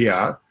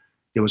career,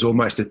 there was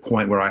almost a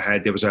point where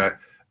there was a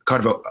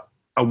kind of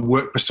a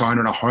work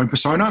persona and a home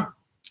persona,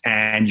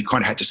 and you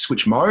kind of had to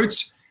switch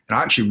modes. And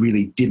I actually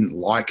really didn't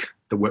like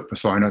the work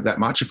persona that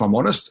much, if I'm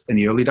honest, in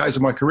the early days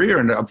of my career.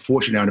 And I'm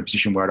fortunately now in a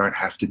position where I don't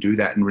have to do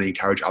that, and really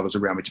encourage others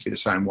around me to be the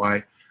same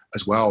way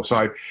as well.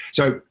 So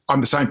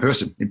I'm the same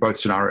person in both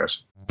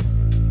scenarios.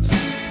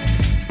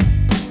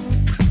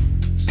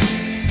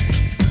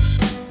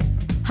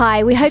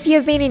 Hi, we hope you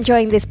have been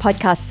enjoying this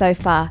podcast so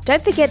far.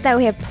 Don't forget that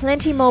we have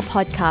plenty more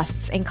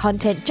podcasts and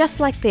content just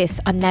like this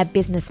on NAB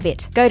Business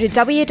Fit. Go to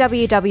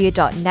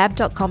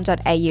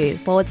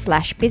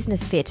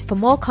www.nab.com.au/business fit for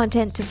more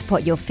content to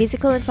support your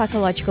physical and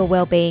psychological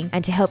well-being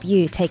and to help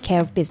you take care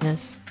of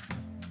business.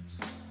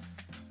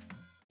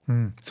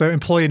 So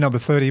employee number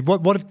 30,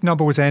 what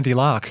number was Andy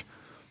Lark?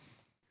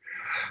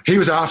 He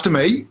was after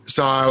me.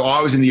 So I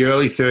was in the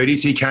early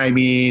 30s. He came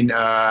in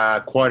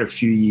quite a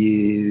few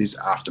years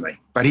after me.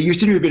 But he used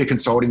to do a bit of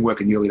consulting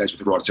work in the early days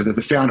with Rod. So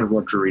the founder,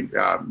 Rod Drury,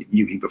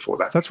 knew him before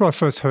that. That's where I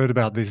first heard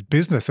about this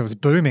business. It was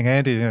booming.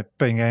 Andy,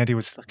 being Andy,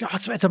 was like,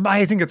 it's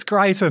amazing, it's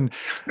great. And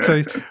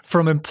so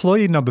from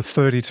employee number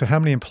 30 to how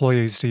many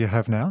employees do you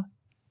have now?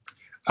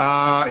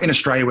 In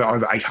Australia, we're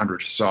over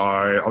 800. So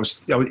I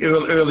was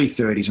early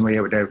 30s, and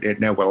we're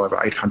now well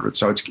over 800.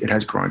 So it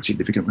has grown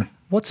significantly.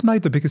 What's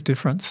made the biggest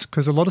difference?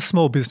 Because a lot of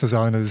small business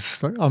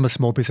owners, I'm a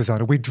small business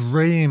owner, we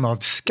dream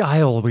of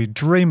scale, we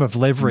dream of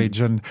leverage.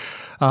 And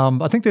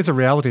I think there's a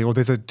reality, or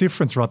there's a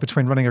difference, right,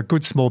 between running a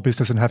good small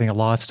business and having a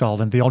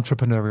lifestyle and the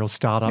entrepreneurial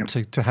startup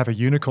to have a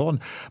unicorn.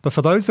 But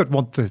for those that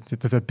want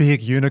the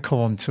big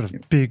unicorn, sort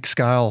of big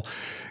scale,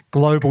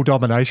 global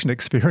domination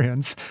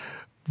experience,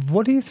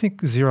 what do you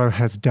think Xero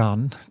has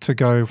done to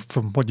go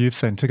from what you've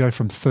seen, to go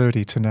from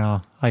 30 to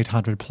now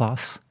 800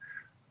 plus?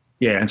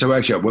 Yeah, and so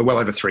actually we're well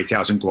over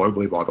 3,000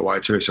 globally, by the way,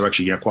 too. So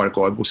actually, quite a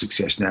global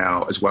success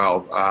now as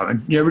well.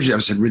 And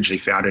originally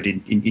founded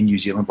in New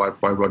Zealand by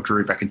Rod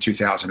Drury back in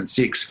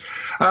 2006.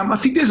 I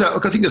think there's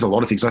a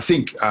lot of things. I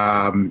think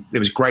there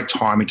was great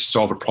timing to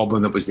solve a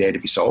problem that was there to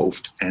be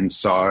solved. And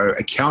so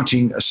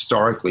accounting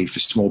historically for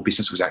small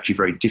business was actually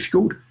very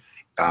difficult.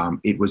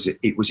 It was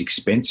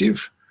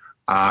expensive.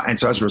 And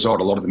so as a result,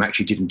 a lot of them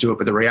actually didn't do it.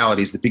 But the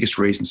reality is the biggest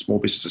reason small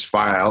businesses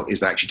fail is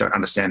they actually don't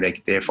understand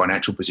their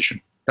financial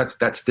position.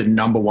 That's the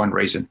number one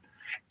reason.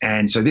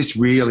 And so this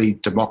really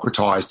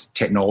democratized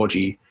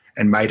technology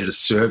and made it a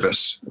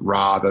service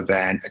rather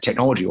than a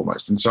technology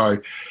almost. And so,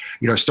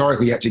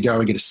 historically you had to go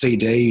and get a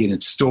CD and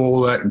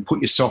install it and put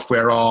your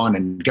software on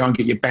and go and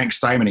get your bank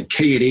statement and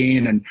key it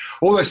in and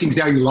all those things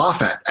now you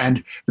laugh at.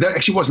 And that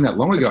actually wasn't that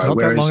long ago. It's not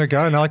that long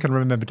ago. No, I can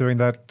remember doing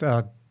that,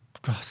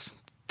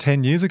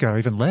 10 years ago,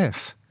 even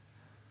less.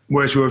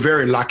 Whereas we were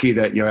very lucky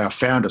that our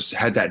founders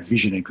had that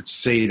vision and could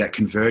see that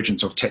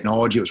convergence of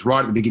technology. It was right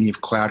at the beginning of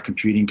cloud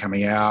computing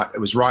coming out.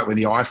 It was right when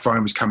the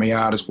iPhone was coming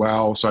out as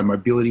well. So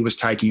mobility was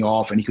taking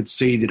off, and he could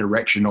see the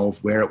direction of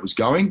where it was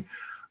going.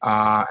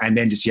 And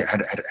then just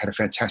had a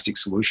fantastic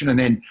solution. And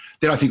then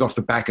I think off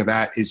the back of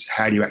that is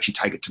how do you actually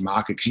take it to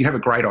market? Because you have a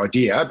great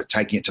idea, but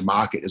taking it to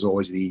market is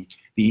always the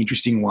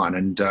interesting one.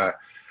 And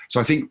so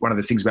I think one of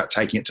the things about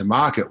taking it to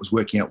market was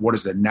working out what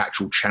is the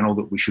natural channel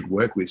that we should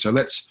work with. So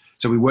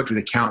we worked with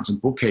accountants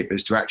and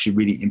bookkeepers to actually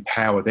really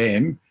empower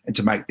them and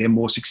to make them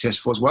more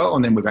successful as well.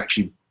 And then we've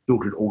actually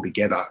built it all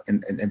together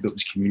and built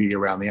this community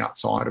around the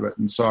outside of it.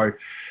 And so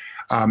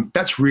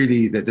that's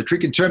really the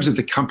trick. In terms of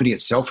the company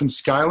itself and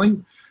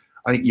scaling,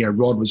 I think,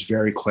 Rod was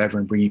very clever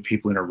in bringing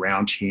people in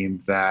around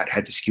him that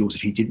had the skills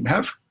that he didn't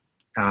have.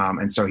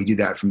 And so he did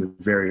that from the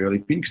very early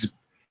beginning, because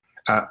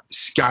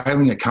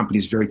scaling a company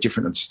is very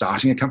different than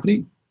starting a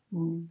company.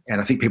 And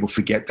I think people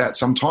forget that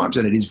sometimes,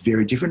 and it is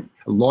very different.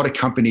 A lot of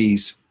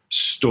companies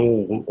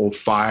stall or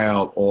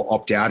fail or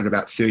opt out at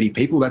about 30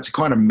 people. That's a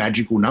kind of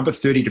magical number.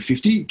 30 to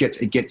 50 it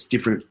gets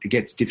different. It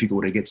gets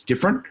difficult. It gets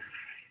different.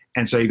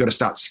 And so you've got to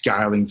start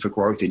scaling for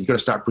growth, and you've got to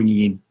start bringing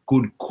in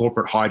good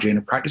corporate hygiene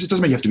and practice. It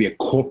doesn't mean you have to be a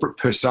corporate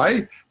per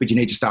se, but you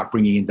need to start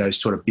bringing in those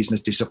sort of business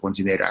disciplines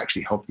in there to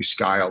actually help you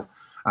scale.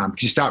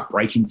 Because you start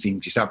breaking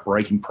things, you start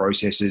breaking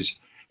processes,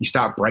 you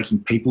start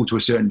breaking people to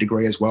a certain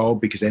degree as well,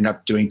 because they end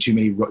up doing too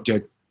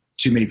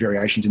many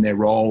variations in their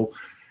role.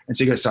 And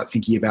so you've got to start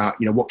thinking about,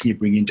 what can you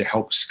bring in to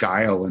help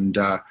scale? And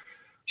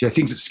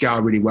things that scale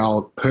really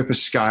well: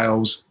 purpose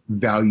scales,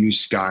 values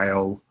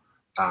scale,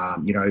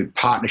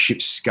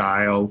 partnerships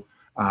scale.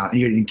 And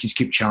you just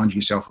keep challenging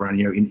yourself around,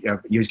 you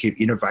just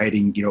keep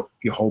innovating, your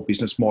whole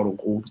business model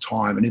all the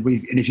time. And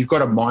if you've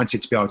got a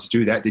mindset to be able to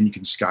do that, then you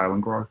can scale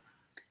and grow.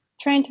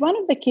 Trent, one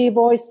of the key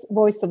voice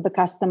of the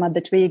customer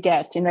that we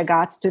get in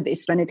regards to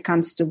this when it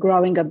comes to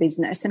growing a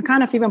business, and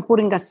kind of even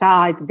putting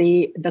aside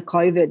the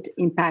COVID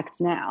impacts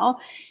now,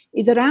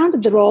 is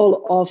around the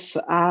role of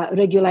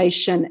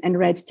regulation and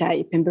red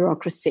tape and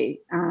bureaucracy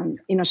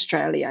in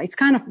Australia. It's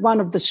kind of one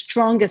of the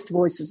strongest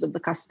voices of the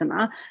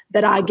customer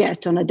that I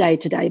get on a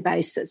day-to-day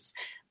basis.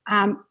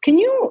 Can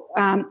you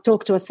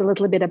talk to us a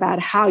little bit about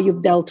how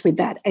you've dealt with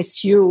that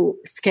as you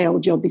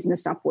scaled your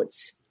business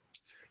upwards?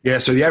 Yeah,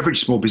 so the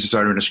average small business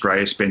owner in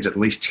Australia spends at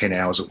least 10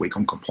 hours a week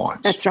on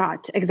compliance. That's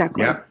right,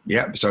 exactly.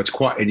 Yeah. So it's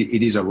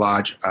it is a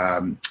large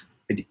burden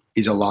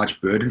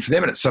for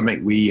them, and it's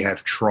something we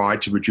have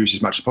tried to reduce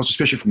as much as possible,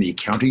 especially from the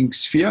accounting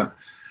sphere.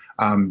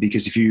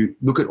 Because if you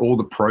look at all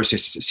the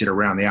processes that sit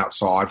around the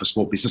outside for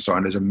small business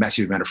owners, there's a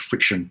massive amount of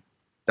friction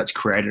that's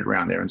created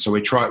around there. And so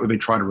we've been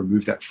trying to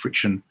remove that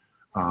friction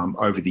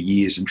over the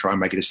years and try and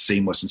make it as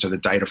seamless, and so the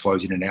data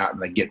flows in and out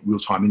and they get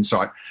real-time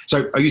insight.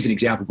 So I used an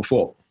example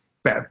before.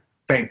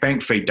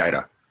 Bank feed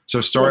data. So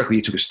historically,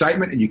 you took a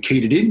statement and you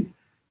keyed it in,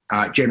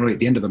 generally at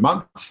the end of the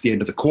month, the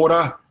end of the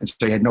quarter, and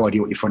so you had no idea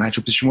what your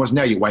financial position was.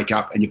 Now you wake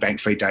up and your bank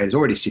feed data is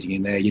already sitting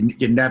in there.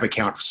 Your NAB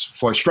account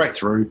flows straight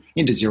through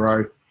into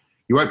Xero.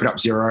 You open up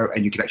Xero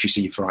and you can actually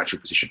see your financial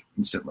position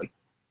instantly.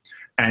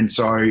 And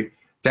so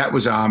that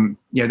was,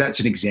 that's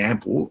an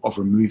example of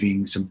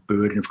removing some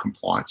burden of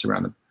compliance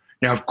around them.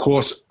 Now, of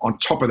course, on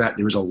top of that,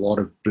 there is a lot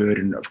of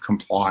burden of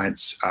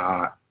compliance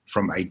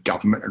from a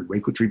government and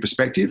regulatory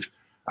perspective.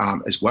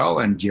 As well,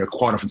 and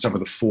quite often some of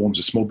the forms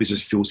a small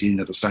business fills in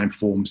are the same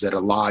forms that a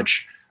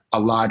large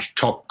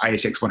top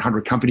ASX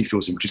 100 company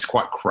fills in, which is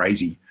quite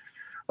crazy.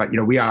 But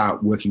we are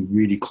working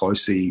really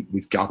closely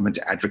with government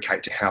to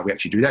advocate to how we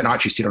actually do that, and I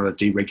actually sit on a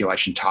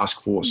deregulation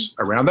task force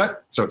around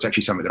that. So it's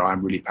actually something that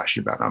I'm really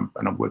passionate about,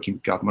 and I'm working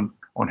with government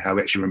on how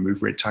we actually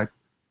remove red tape.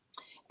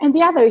 And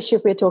the other issue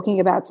if we're talking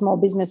about small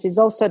business is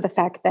also the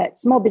fact that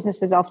small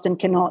businesses often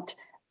cannot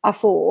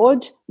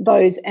afford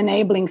those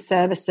enabling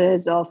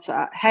services of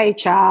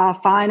HR,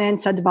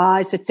 finance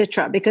advice,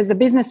 etc. Because the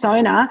business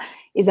owner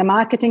is a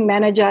marketing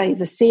manager,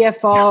 is a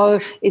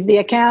CFO, is the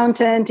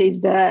accountant,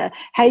 is the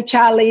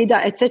HR leader,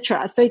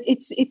 etc. So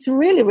it's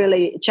really,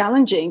 really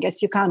challenging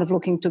as you're kind of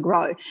looking to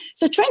grow.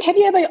 So Trent, have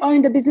you ever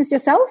owned a business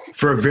yourself?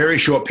 For a very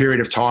short period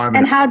of time.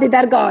 And how did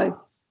that go?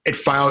 It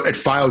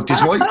failed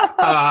dismally.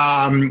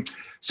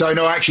 So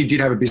no, I actually did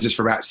have a business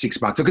for about 6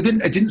 months. Look, it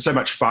didn't so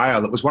much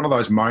fail. It was one of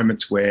those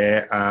moments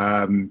where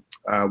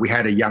we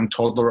had a young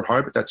toddler at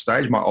home at that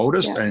stage, my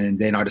oldest, and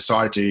then I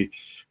decided to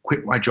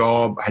quit my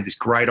job. I had this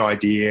great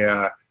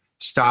idea,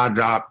 started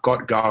up,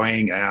 got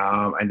going,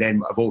 and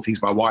then of all things,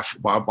 my wife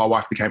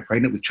became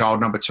pregnant with child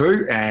number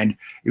 2, and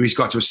it was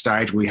got to a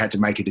stage where we had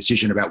to make a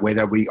decision about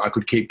whether I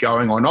could keep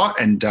going or not,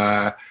 and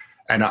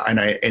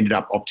I ended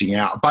up opting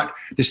out. But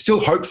there's still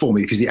hope for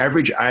me because the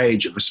average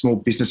age of a small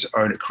business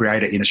owner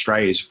creator in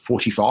Australia is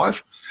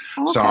 45.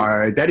 Okay.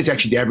 So that is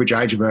actually the average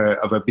age of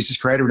a business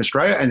creator in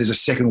Australia, and there's a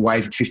second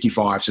wave at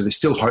 55. So there's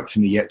still hope for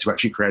me yet to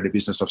actually create a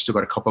business. I've still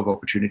got a couple of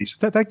opportunities.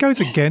 That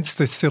goes against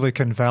the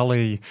Silicon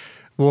Valley,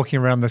 walking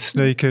around the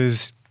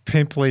sneakers,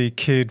 pimply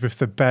kid with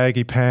the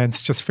baggy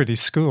pants just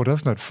finished school,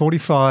 doesn't it?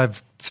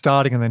 45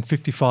 starting and then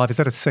 55. Is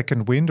that a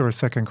second wind or a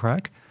second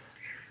crack?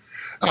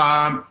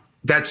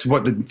 That's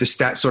what the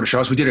stats sort of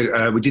show us. We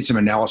did some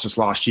analysis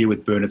last year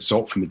with Bernard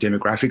Salt from the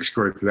Demographics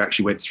Group, who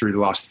actually went through the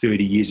last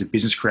 30 years of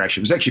business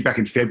creation. It was actually back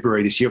in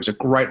February this year. It was a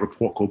great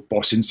report called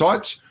Boss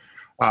Insights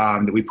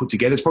that we put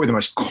together. It's probably the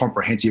most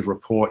comprehensive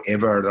report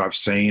ever that I've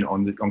seen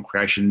on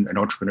creation and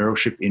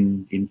entrepreneurship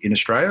in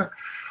Australia.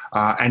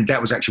 And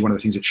that was actually one of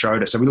the things that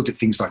showed us. So we looked at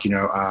things like,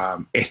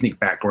 ethnic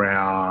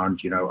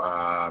background,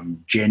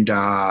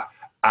 gender,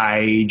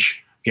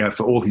 age,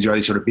 for all these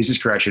early sort of business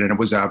creation, and it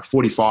was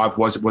 45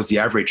 was the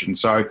average. And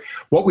so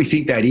what we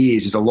think that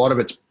is a lot of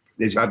it's,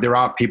 there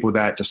are people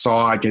that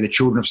decide, the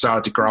children have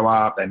started to grow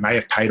up, they may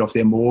have paid off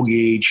their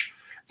mortgage,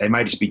 they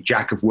may just be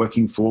jack of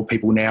working for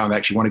people now and they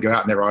actually want to go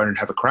out on their own and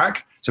have a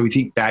crack. So we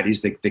think that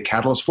is the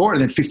catalyst for it.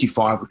 And then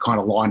 55 would kind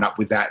of line up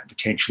with that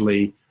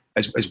potentially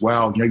as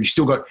well. You know,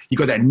 you've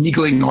got that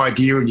niggling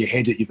idea in your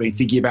head that you've been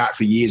thinking about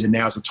for years, and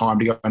now's the time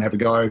to go and have a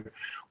go.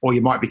 Or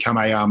you might become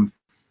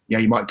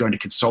you might go into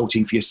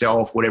consulting for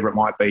yourself, whatever it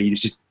might be.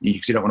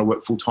 You don't want to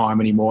work full time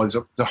anymore.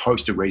 There's a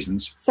host of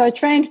reasons. So,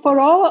 Trent, for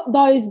all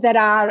those that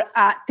are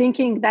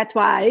thinking that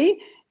way,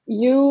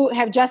 you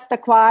have just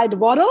acquired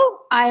Waddle.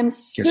 I am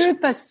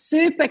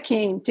super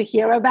keen to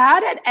hear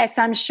about it, as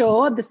I'm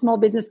sure the small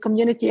business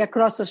community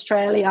across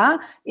Australia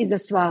is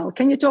as well.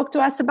 Can you talk to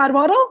us about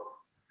Waddle?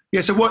 Yeah,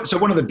 so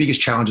one of the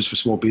biggest challenges for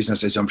small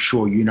businesses, I'm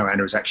sure you know,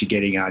 Anna, is actually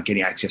getting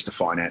access to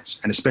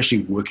finance, and especially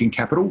working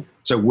capital.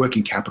 So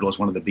working capital is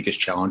one of the biggest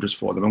challenges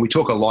for them. And we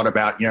talk a lot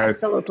about,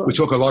 Absolutely. We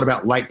talk a lot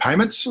about late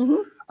payments.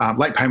 Mm-hmm.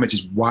 Late payments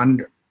is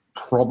one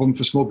problem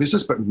for small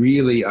business, but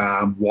really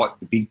what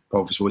the big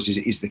problem for small business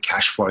is the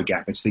cash flow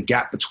gap. It's the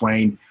gap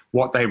between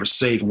what they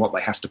receive and what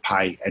they have to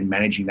pay, and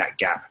managing that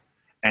gap.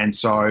 And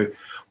so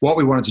what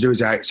we wanted to do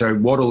is, so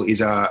Waddle is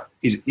a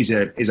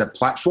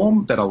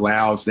platform that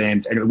allows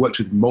them, and it works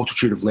with a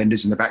multitude of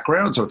lenders in the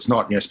background. So it's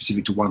not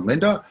specific to one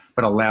lender,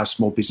 but allows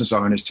small business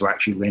owners to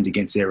actually lend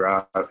against their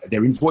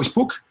invoice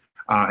book.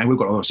 And we've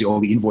got obviously all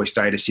the invoice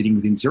data sitting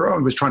within Xero,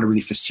 and we're trying to really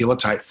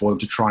facilitate for them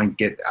to try and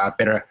get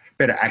better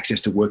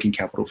access to working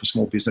capital for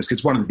small business, because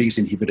it's one of the biggest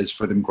inhibitors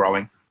for them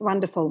growing.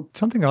 Wonderful.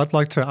 Something I'd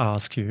like to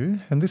ask you,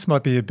 and this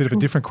might be a bit of a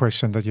different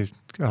question that you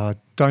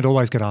don't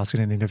always get asked in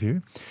an interview.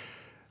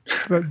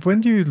 But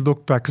when you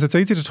look back, because it's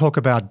easy to talk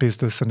about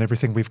business and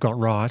everything we've got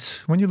right,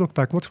 when you look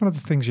back, what's one of the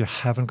things you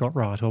haven't got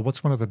right, or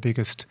what's one of the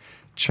biggest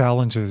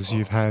challenges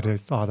you've had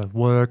at either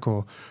work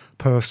or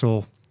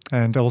personal,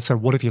 and also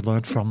what have you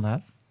learned from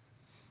that?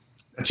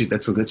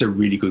 That's a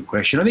really good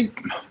question. I think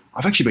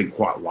I've actually been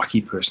quite lucky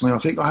personally. I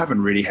think I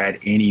haven't really had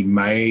any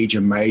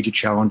major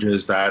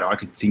challenges that I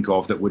could think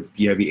of that would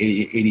be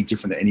any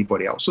different than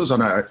anybody else's.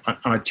 I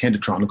tend to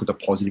try and look at the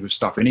positive of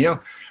stuff anyhow.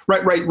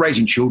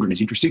 Raising children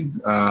is interesting.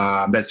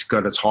 That's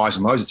got its highs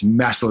and lows. It's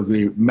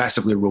massively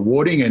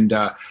rewarding, and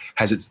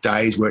has its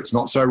days where it's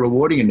not so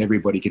rewarding. And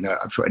everybody can,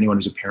 I'm sure anyone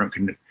who's a parent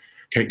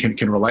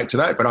can relate to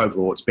that. But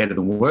overall, it's better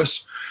than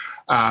worse.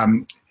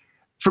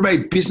 From a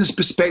business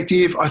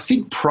perspective, I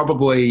think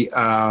probably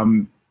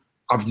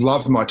I've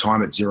loved my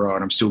time at Xero,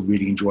 and I'm still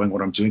really enjoying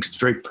what I'm doing, because it's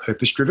very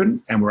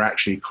purpose-driven, and we're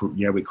actually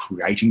we're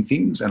creating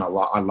things, and I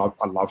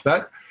love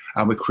that.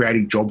 We're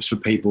creating jobs for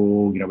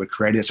people. We're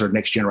creating a sort of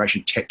next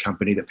generation tech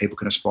company that people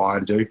can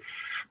aspire to do.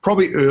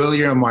 Probably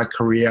earlier in my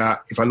career,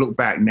 if I look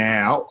back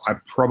now, I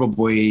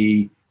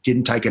probably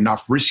didn't take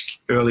enough risk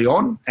early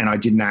on, and I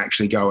didn't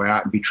actually go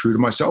out and be true to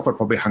myself. I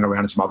probably hung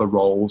around in some other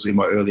roles in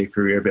my earlier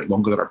career a bit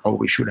longer than I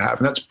probably should have.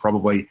 And that's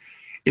probably,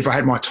 if I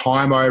had my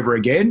time over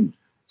again,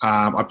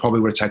 I probably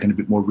would have taken a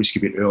bit more risk a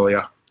bit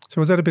earlier. So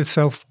was that a bit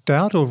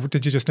self-doubt, or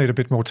did you just need a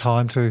bit more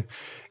time to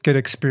get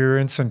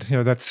experience? And,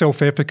 that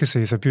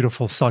self-efficacy is a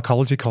beautiful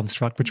psychology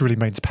construct, which really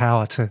means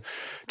power to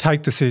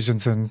take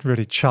decisions and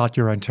really chart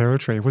your own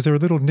territory. Was there a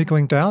little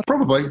niggling doubt?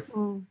 Probably.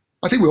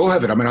 I think we all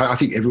have it. I mean, I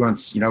think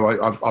everyone's,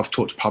 I've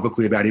talked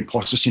publicly about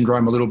imposter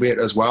syndrome a little bit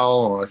as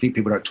well. I think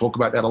people don't talk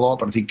about that a lot,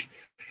 but I think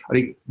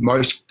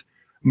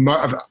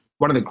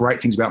one of the great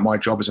things about my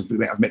job is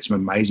I've met some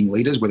amazing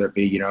leaders, whether it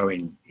be,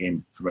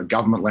 from a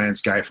government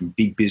landscape, from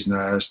big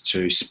business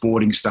to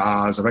sporting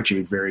stars. I've met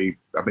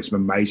some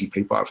amazing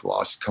people over the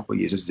last couple of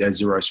years as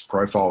Xero's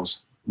profile's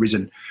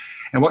risen.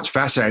 And what's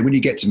fascinating, when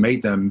you get to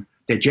meet them,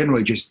 they're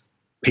generally just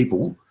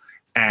people.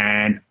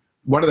 And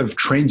one of the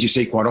trends you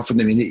see quite often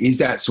is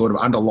that sort of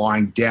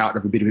underlying doubt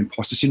of a bit of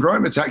imposter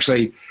syndrome.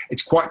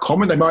 It's quite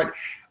common. They might,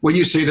 when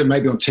you see them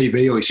maybe on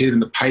TV, or you see them in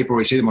the paper, or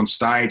you see them on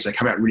stage, they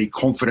come out really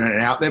confident and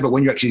out there. But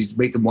when you actually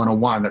meet them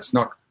one-on-one, that's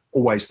not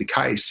always the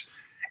case.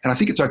 And I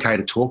think it's okay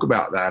to talk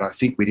about that. I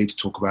think we need to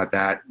talk about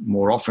that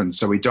more often,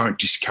 so we don't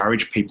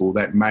discourage people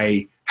that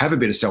may have a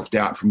bit of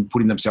self-doubt from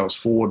putting themselves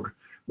forward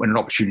when an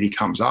opportunity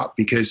comes up,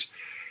 because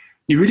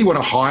you really want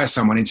to hire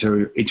someone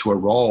into a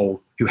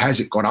role who has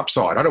got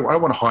upside. I don't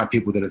want to hire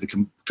people that are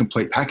the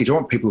complete package. I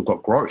want people who've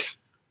got growth.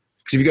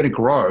 Because if you're going to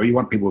grow, you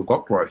want people who've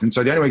got growth. And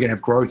so the only way you're going to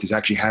have growth is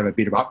actually have a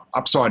bit of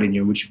upside in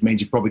you, which means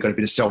you've probably got a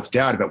bit of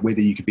self-doubt about whether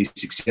you could be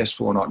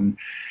successful or not. And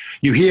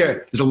you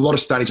hear there's a lot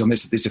of studies on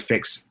this, that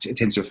this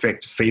tends to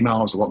affect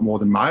females a lot more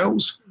than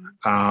males.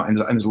 And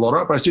there's a lot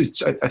of it.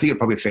 But I think it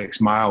probably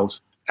affects males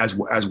as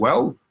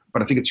well.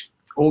 But I think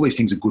all these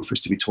things are good for us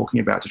to be talking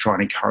about, to try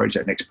and encourage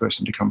that next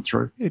person to come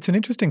through. It's an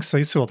interesting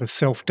seesaw, the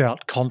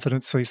self-doubt,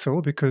 confidence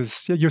seesaw,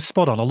 because you're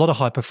spot on. A lot of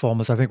high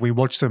performers, I think we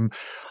watch them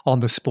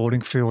on the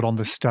sporting field, on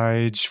the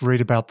stage,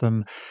 read about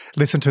them,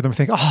 listen to them,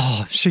 think,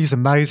 oh, she's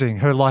amazing.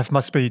 Her life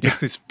must be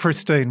just this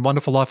pristine,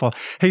 wonderful life. Or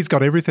he's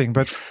got everything.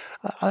 But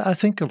I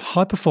think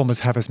high performers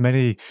have as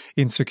many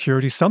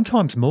insecurities,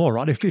 sometimes more,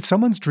 right? If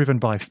someone's driven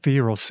by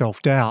fear or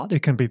self-doubt,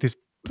 it can be this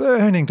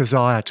burning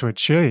desire to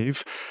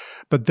achieve.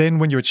 But then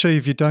when you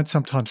achieve, you don't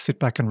sometimes sit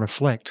back and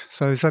reflect.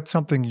 So is that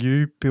something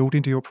you build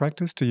into your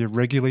practice? Do you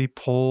regularly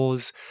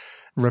pause,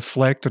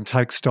 reflect, and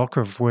take stock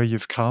of where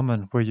you've come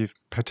and where you're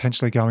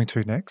potentially going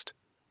to next?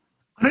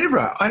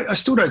 I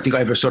still don't think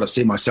I ever sort of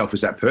see myself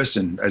as that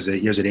person, as an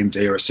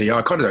MD or a CEO.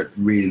 I kind of don't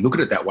really look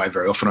at it that way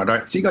very often. I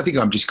think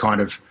I'm just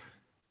kind of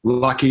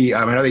lucky.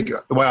 I mean, I think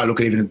the way I look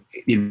at even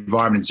the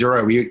environment at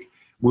Xero,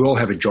 we all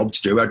have a job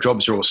to do. Our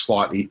jobs are all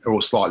slightly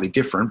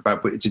different,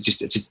 but it's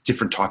a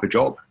different type of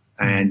job.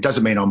 And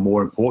doesn't mean I'm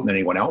more important than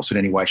anyone else in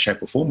any way,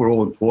 shape or form. We're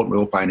all important. We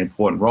all play an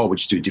important role. We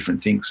just do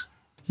different things.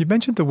 You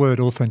mentioned the word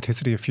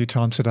authenticity a few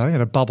times today,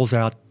 and it bubbles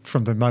out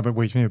from the moment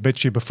we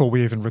met you before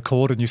we even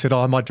recorded, and you said,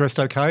 am I dressed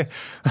okay?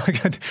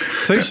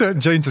 T-shirt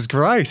and jeans is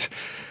great.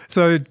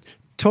 So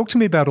talk to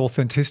me about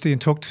authenticity and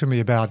talk to me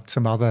about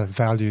some other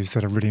values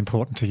that are really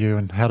important to you,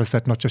 and how does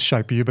that not just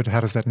shape you, but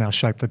how does that now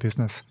shape the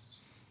business?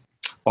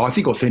 Well, I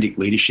think authentic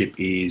leadership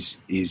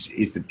is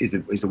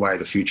the way of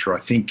the future. I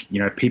think,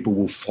 people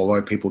will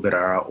follow people that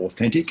are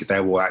authentic. They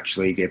will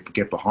actually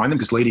get behind them,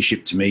 because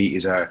leadership to me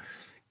is a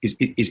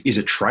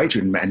trait,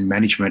 and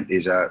management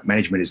is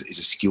a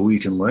skill you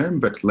can learn.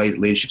 But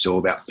leadership's all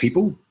about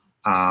people,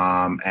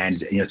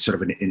 and it's sort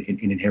of an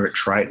inherent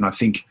trait. And I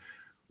think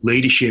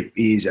leadership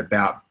is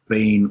about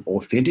being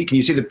authentic. And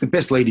you see the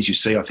best leaders you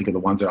see, I think, are the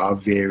ones that are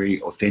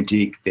very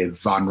authentic. They're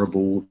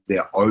vulnerable.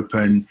 They're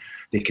open.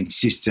 They're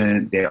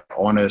consistent. They're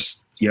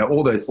honest.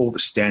 All the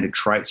standard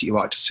traits that you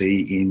like to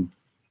see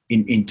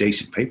in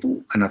decent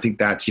people. And I think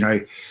that's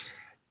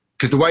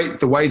because the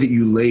way that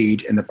you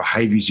lead and the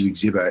behaviours you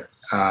exhibit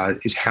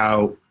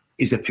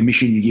is the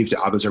permission you give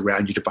to others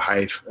around you to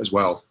behave as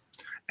well.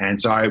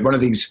 And so one of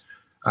the things,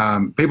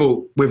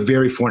 we're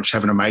very fortunate to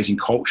have an amazing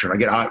culture.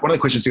 And one of the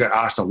questions I get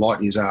asked a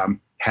lot is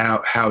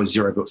how has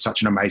Xero built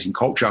such an amazing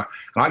culture?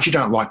 And I actually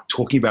don't like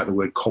talking about the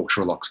word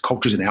culture a lot, because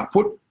culture is an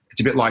output. It's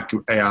a bit like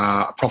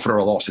a profit or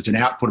a loss. It's an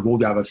output of all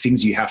the other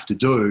things you have to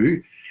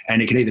do, and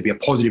it can either be a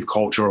positive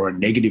culture or a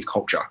negative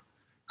culture.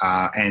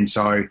 And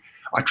so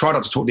I try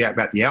not to talk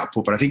about the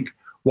output, but I think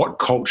what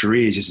culture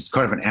is it's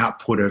kind of an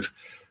output of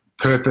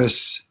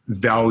purpose,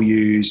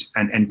 values,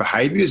 and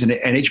behaviours. And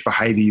each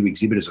behaviour you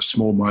exhibit is a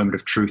small moment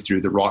of truth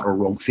through the right or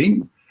wrong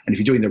thing. And if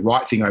you're doing the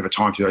right thing over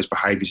time through those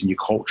behaviours, and your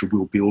culture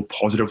will build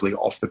positively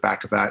off the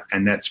back of that.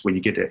 And that's when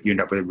you end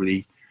up with a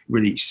really,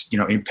 really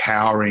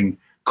empowering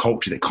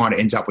culture that kind of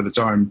ends up with its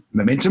own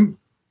momentum.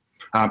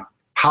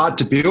 Hard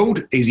to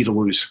build, easy to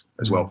lose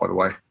as well, by the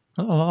way.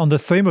 On the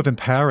theme of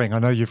empowering, I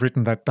know you've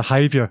written that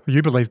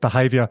you believe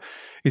behaviour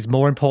is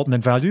more important than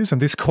values, and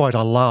this quote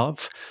I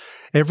love: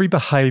 every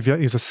behaviour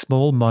is a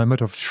small moment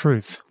of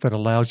truth that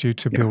allows you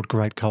to build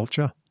great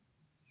culture.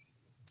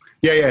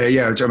 Yeah.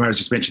 I was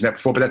just mentioned that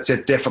before, but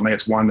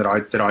it's one that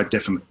I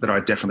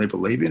definitely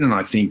believe in, and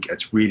I think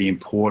it's really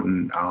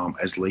important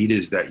as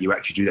leaders that you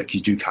actually do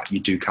that. You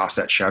do cast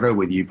that shadow,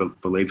 whether you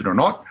believe it or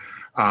not.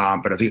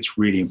 But I think it's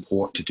really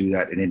important to do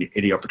that in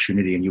any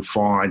opportunity, and you'll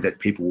find that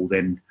people will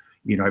then,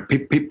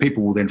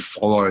 people will then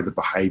follow the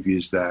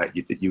behaviours that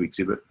you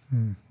exhibit.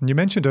 You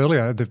mentioned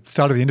earlier at the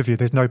start of the interview,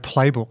 there's no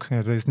playbook.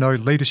 There's no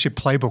leadership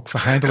playbook for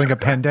handling a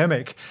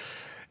pandemic.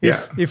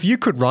 If you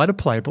could write a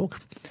playbook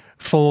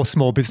for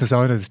small business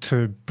owners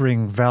to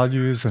bring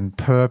values and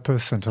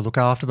purpose and to look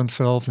after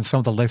themselves, and some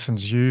of the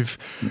lessons you've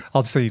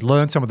obviously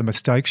learned, some of the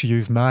mistakes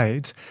you've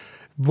made,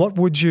 what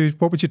would you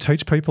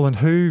teach people, and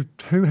who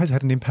has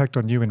had an impact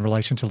on you in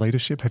relation to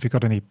leadership? Have you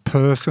got any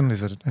person?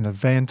 Is it an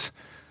event?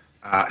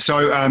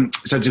 So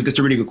that's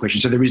a really good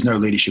question. So there is no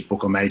leadership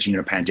book on managing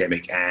in a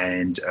pandemic,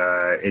 and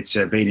it's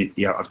been,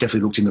 I've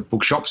definitely looked in the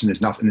bookshops, and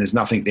there's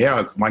nothing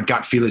there. My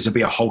gut feel is there'll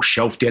be a whole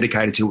shelf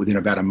dedicated to it within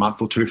about a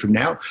month or two from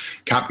now.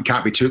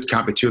 Can't be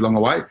too long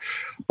away.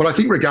 But I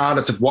think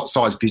regardless of what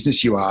size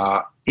business you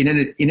are, in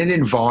an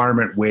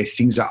environment where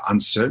things are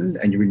uncertain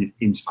and you're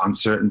in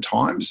uncertain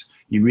times,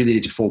 you really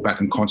need to fall back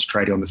and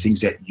concentrate on the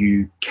things that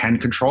you can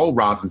control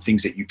rather than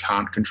things that you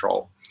can't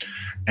control.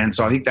 And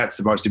so I think that's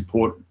the most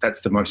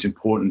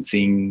important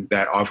thing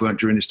that I've learned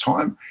during this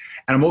time.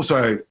 And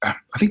I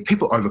think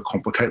people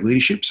overcomplicate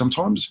leadership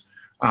sometimes.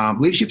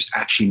 Leadership's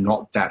actually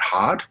not that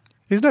hard.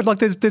 Isn't it? Like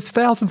there's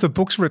thousands of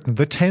books written,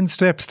 the 10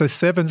 steps, the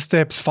 7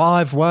 steps,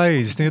 5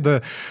 ways,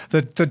 the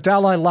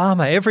Dalai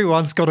Lama,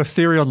 everyone's got a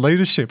theory on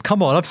leadership.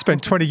 Come on, I've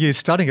spent 20 years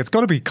studying. It's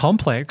got to be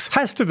complex.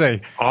 Has to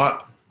be.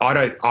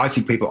 I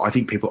think people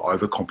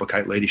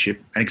overcomplicate leadership,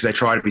 and because they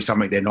try to be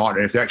something they're not,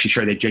 and if they actually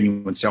show their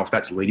genuine self,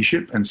 that's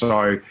leadership. And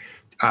so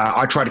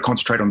I try to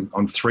concentrate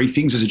on 3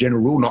 things as a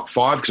general rule, not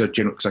 5,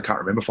 because I can't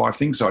remember 5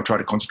 things. So I try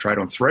to concentrate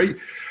on 3.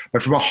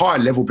 But from a higher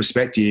level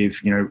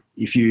perspective,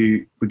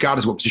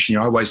 regardless of what position,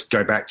 I always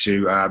go back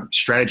to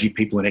strategy,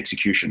 people, and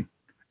execution.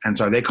 And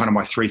so they're kind of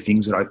my 3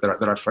 things that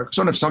I focus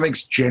on. If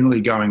something's generally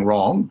going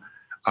wrong,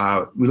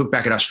 we look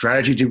back at our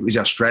strategy. Is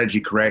our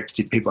strategy correct?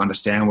 Did people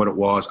understand what it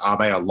was? Are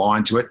they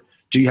aligned to it?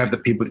 Do you have the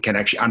people that can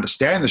actually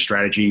understand the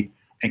strategy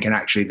and can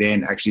actually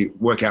then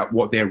work out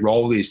what their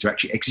role is to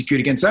actually execute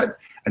against that?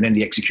 And then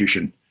the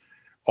execution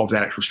of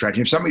that actual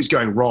strategy. If something's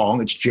going wrong,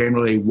 it's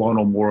generally one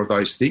or more of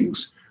those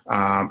things.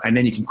 And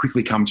then you can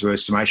quickly come to a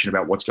summation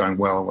about what's going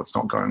well and what's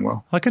not going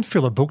well. I can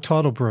feel a book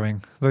title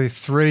brewing. The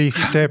 3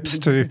 steps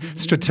to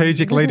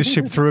strategic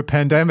leadership through a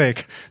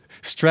pandemic.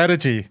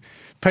 Strategy,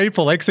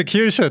 people,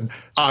 execution.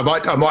 I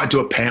might do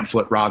a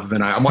pamphlet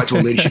I might do a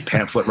leadership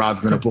pamphlet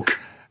rather than a book.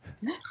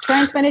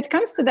 Trent, when it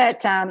comes to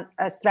that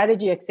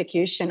strategy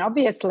execution,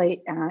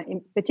 obviously,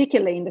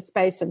 particularly in the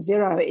space of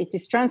Xero, it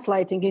is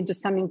translating into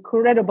some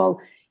incredible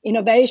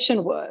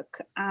innovation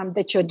work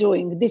that you're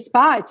doing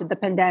despite the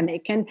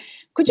pandemic. And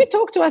could you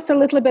talk to us a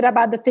little bit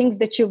about the things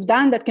that you've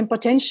done that can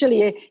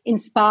potentially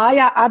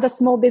inspire other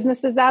small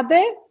businesses out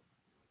there?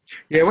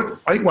 Yeah,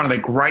 I think one of the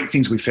great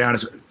things we found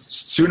is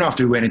soon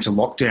after we went into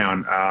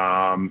lockdown,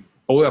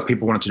 all our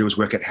people wanted to do was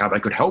work out how they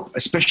could help,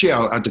 especially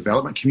our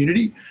development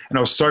community. And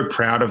I was so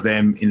proud of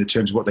them in the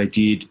terms of what they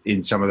did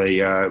in some of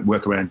the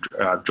work around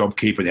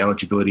JobKeeper and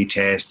eligibility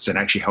tests and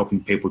actually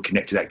helping people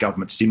connect to that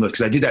government stimulus,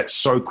 because they did that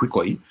so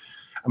quickly.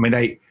 I mean,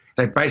 they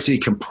basically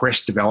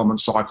compressed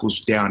development cycles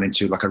down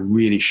into like a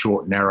really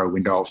short, narrow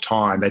window of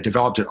time. They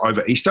developed it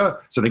over Easter.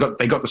 So they got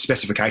the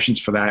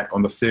specifications for that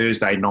on the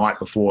Thursday night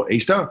before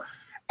Easter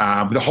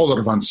with a whole lot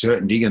of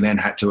uncertainty, and then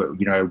had to,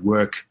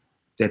 work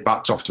their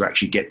butts off to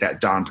actually get that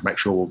done to make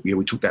sure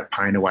we took that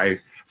pain away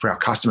for our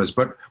customers.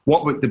 But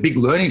the big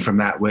learning from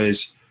that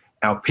was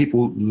our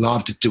people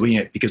loved doing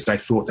it because they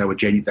thought they were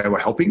genuine, they were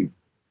helping.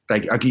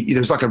 There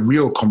was like a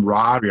real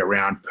camaraderie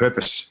around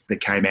purpose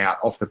that came out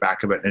off the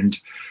back of it, and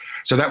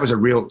so that was a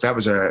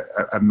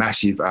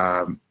massive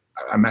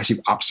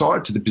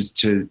upside to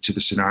the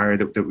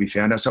scenario that we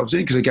found ourselves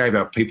in, because it gave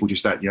our people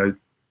just that,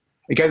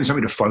 it gave them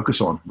something to focus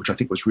on, which I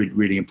think was really,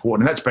 really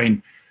important.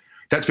 And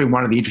that's been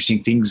one of the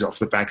interesting things off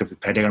the back of the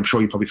pandemic. I'm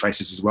sure you probably face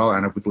this as well,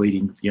 Anna, with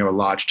leading, a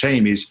large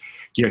team, is,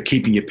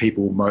 keeping your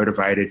people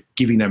motivated,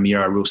 giving them,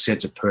 a real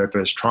sense of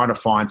purpose, trying to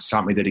find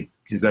something that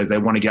they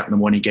want to get up in the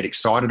morning and get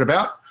excited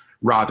about,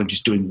 rather than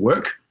just doing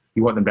work.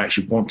 You want them to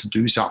actually want to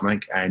do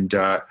something. And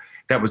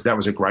that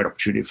was a great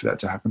opportunity for that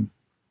to happen.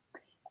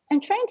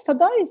 And Trent, for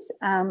those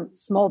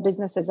small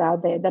businesses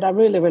out there that are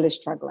really, really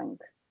struggling,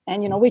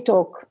 and, we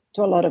talk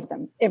to a lot of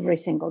them every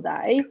single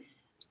day,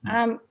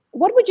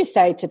 what would you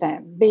say to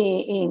them,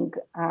 being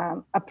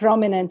a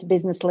prominent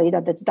business leader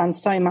that's done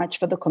so much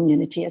for the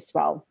community as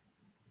well?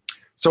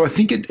 So I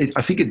think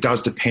it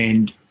does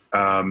depend,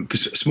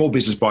 because small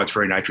business by its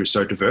very nature is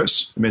so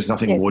diverse. I mean, there's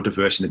nothing more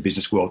diverse in the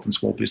business world than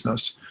small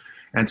business,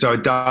 and so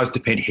it does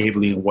depend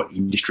heavily on what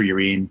industry you're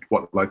in,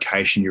 what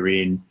location you're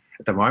in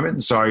at the moment.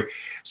 And so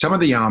some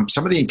of the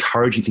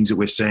encouraging things that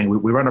we're seeing,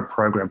 we run a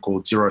program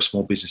called Xero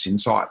Small Business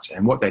Insights,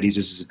 and what that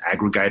is an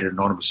aggregated,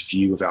 anonymous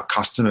view of our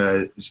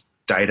customers'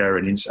 data,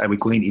 and we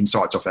glean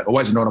insights off that,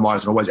 always anonymized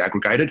and always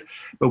aggregated,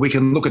 but we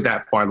can look at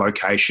that by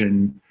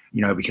location,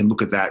 we can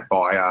look at that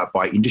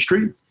by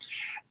industry.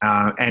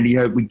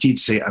 And we did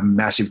see a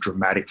massive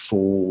dramatic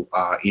fall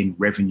in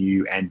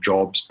revenue and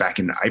jobs back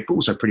in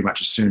April, so pretty much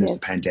as soon as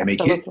the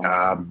pandemic hit.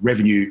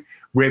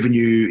 Revenue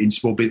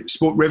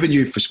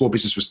for small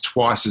business was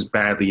twice as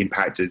badly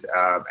impacted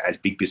as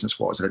big business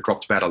was, and it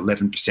dropped about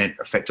 11%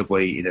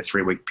 effectively in a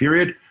 3-week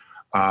period.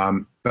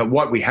 But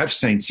what we have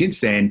seen since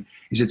then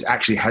is it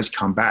actually has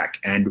come back.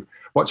 And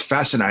what's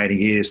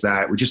fascinating is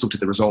that we just looked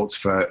at the results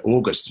for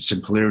August,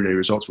 some preliminary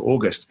results for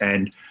August,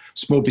 and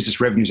small business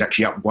revenue is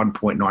actually up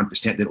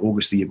 1.9% than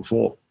August the year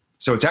before.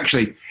 So it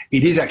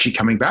is actually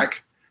coming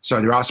back. So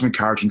there are some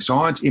encouraging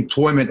signs.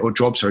 Employment or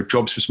jobs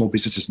for small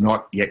business has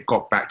not yet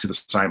got back to the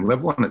same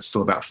level, and it's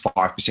still about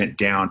 5%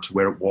 down to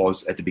where it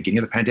was at the beginning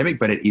of the pandemic,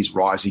 but it is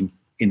rising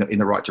in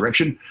the right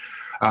direction.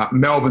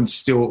 Melbourne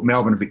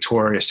and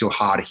Victoria are still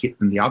harder hit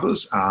than the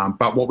others.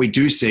 But what we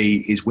do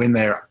see is when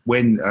they're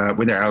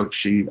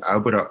actually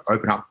able to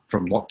open up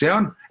from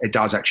lockdown, it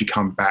does actually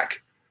come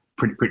back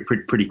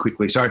pretty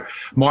quickly. So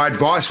my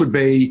advice would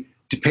be,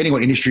 depending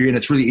on industry, and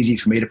it's really easy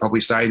for me to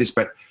probably say this,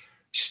 but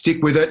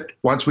stick with it.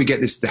 Once we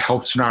get the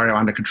health scenario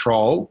under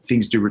control,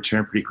 things do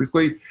return pretty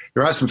quickly.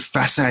 There are some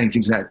fascinating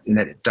things in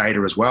that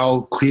data as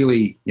well.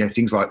 Clearly,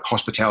 things like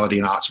hospitality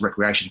and arts and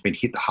recreation have been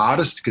hit the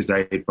hardest because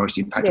they're most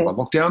impacted by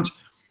lockdowns.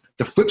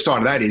 The flip side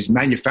of that is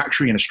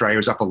manufacturing in Australia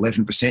is up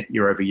 11%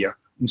 year over year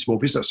in small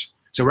business.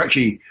 So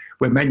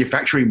we're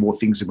manufacturing more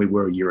things than we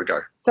were a year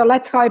ago. So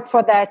let's hope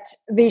for that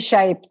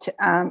V-shaped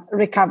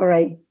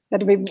recovery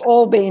that we've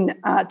all been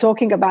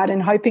talking about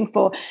and hoping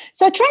for.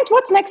 So Trent,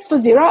 what's next for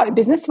Xero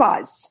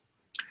business-wise?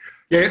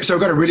 Yeah, so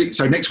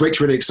next week's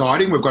really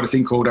exciting. We've got a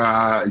thing called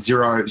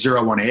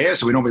Xero on Air.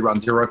 So we normally run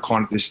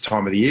XeroCon at this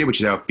time of the year,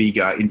 which is our big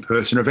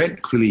in-person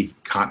event. Clearly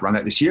can't run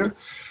that this year.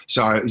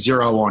 So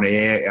Xero on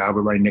Air,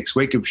 we're running next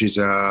week, which is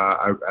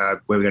where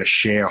we're going to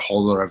share a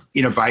whole lot of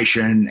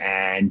innovation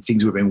and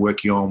things we've been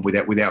working on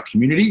with our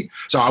community.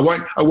 So I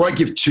won't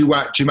give too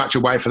much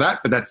away for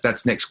that, but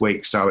that's next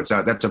week. So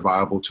that's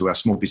available to our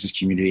small business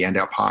community and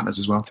our partners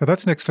as well. So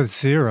that's next for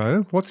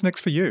Xero. What's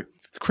next for you?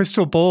 The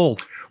crystal ball.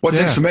 What's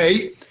next for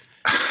me?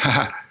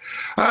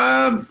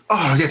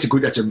 That's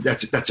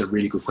a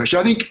really good question.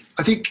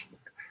 I think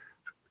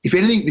if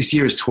anything this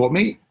year has taught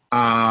me,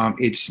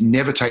 it's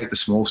never take the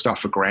small stuff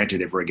for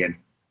granted ever again.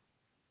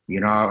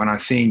 And I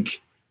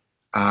think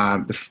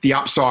The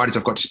upside is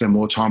I've got to spend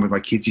more time with my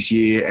kids this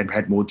year and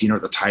had more dinner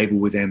at the table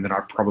with them than I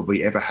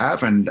probably ever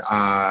have. And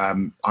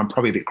I'm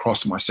probably a bit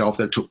cross with myself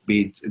that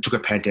it took a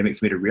pandemic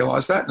for me to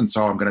realise that. And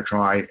so I'm going to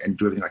try and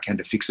do everything I can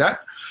to fix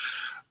that.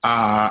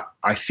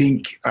 I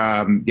think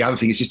the other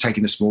thing is just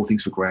taking the small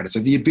things for granted. So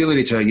the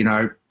ability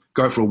to,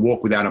 go for a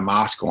walk without a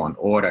mask on,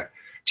 or to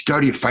go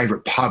to your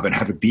favourite pub and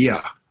have a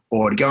beer,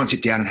 or to go and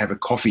sit down and have a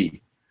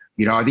coffee.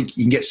 I think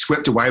you can get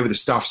swept away with the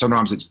stuff.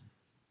 Sometimes it's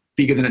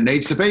bigger than it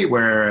needs to be,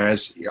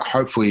 whereas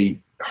hopefully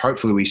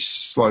we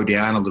slow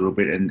down a little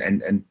bit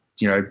and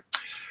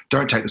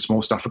don't take the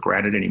small stuff for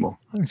granted anymore.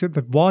 I think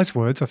the wise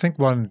words, I think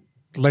one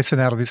lesson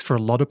out of this for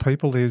a lot of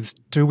people is,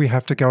 do we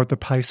have to go at the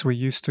pace we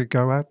used to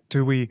go at?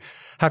 Do we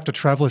have to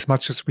travel as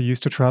much as we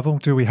used to travel?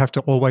 Do we have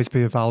to always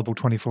be available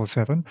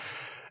 24/7?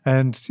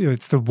 And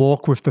it's the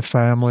walk with the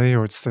family,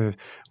 or it's the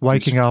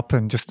waking up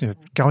and just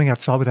going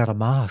outside without a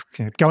mask.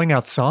 Going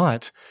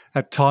outside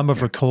at time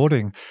of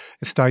recording,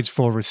 stage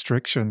 4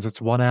 restrictions. It's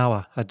 1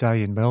 hour a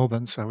day in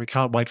Melbourne, so we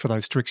can't wait for those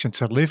restrictions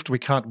to lift. We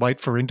can't wait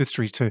for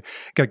industry to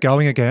get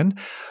going again,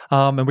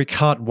 and we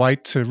can't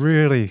wait to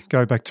really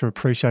go back to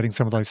appreciating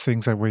some of those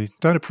things that we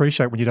don't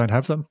appreciate when you don't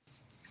have them.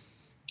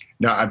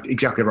 No,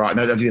 exactly right.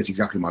 No, I think that's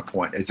exactly my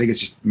point. I think it's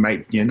just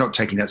not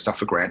taking that stuff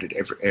for granted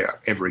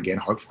ever again,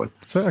 hopefully.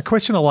 So a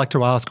question I like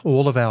to ask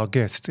all of our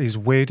guests is,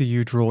 where do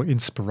you draw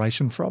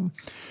inspiration from?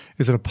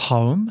 Is it a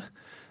poem?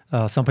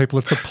 Some people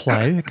it's a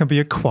play. It can be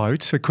a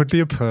quote. It could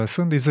be a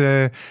person. Is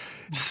there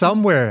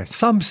somewhere,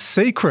 some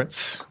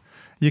secrets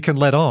you can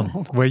let on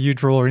where you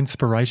draw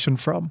inspiration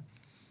from?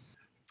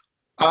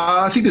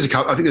 I think there's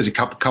a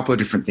couple of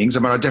different things.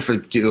 I mean, I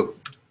definitely do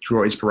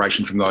draw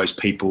inspiration from those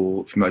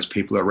people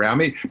around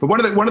me. But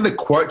one of the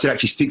quotes that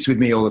actually sticks with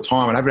me all the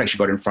time, and I haven't actually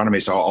got it in front of me,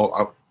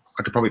 so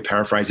I could probably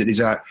paraphrase it, is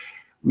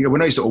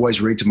when I used to always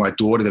read to my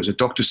daughter, there was a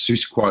Dr.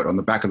 Seuss quote on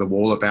the back of the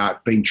wall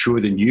about being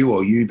truer than you,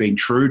 or you being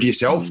true to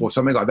yourself, or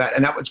something like that.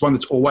 And that was one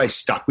that's always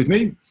stuck with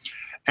me.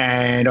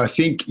 And I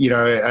think,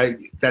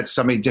 that's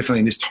something definitely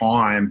in this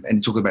time,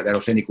 and talking about that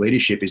authentic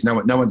leadership, is no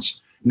one's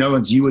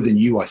youer than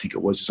you, I think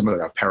it was. Something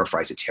like, I'll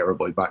paraphrase it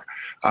terribly, but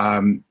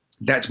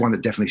that's one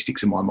that definitely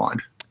sticks in my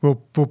mind. We'll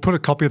put a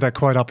copy of that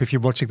quote up if you're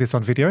watching this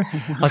on video.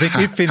 I think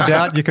if in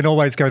doubt, you can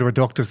always go to a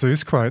Dr.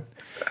 Seuss quote.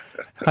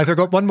 As I've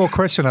got one more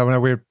question. I know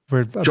we're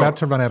about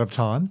to run out of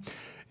time.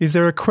 Is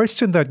there a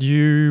question that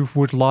you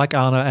would like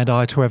Anna and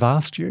I to have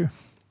asked you?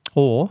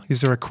 Or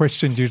is there a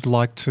question you'd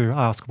like to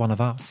ask one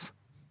of us?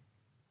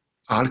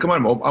 I'm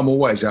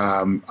always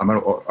I'm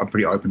a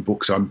pretty open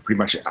book, so I'm pretty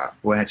much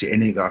will answer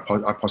anything that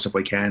I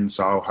possibly can.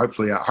 So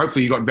hopefully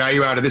you got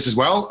value out of this as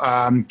well.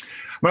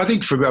 But I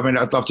think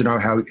I'd love to know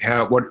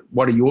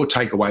what are your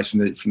takeaways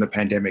from the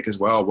pandemic as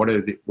well? What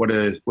is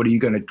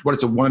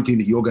the one thing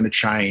that you're going to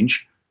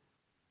change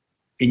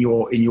in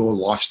your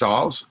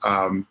lifestyles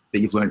that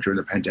you've learned during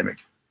the pandemic?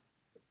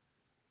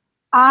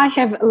 I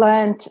have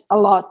learned a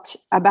lot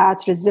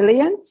about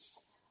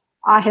resilience.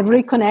 I have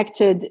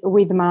reconnected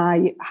with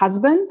my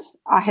husband.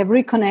 I have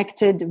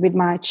reconnected with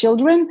my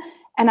children,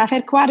 and I've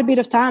had quite a bit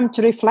of time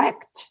to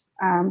reflect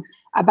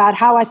about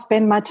how I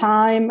spend my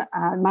time,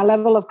 my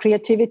level of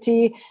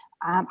creativity,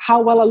 how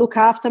well I look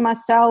after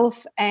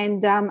myself.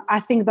 And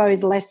I think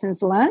those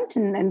lessons learned,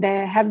 and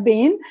there have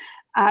been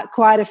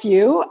quite a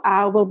few,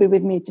 will be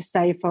with me to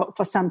stay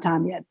for some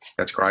time yet.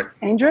 That's great.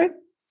 Andrew?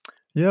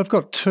 Yeah, I've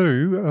got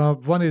two.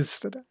 One is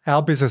that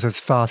our business has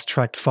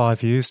fast-tracked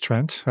 5 years,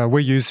 Trent.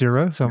 We use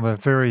Xero, so I'm a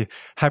very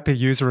happy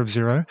user of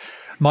Xero.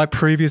 My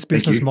previous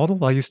business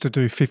model, I used to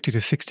do 50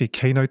 to 60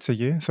 keynotes a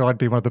year, so I'd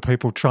be one of the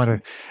people trying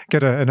to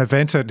get an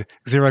event at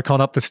Xerocon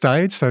up the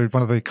stage, so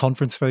one of the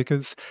conference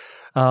speakers,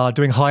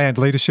 doing high-end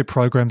leadership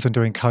programs and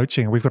doing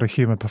coaching. We've got a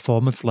human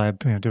performance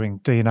lab, doing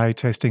DNA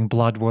testing,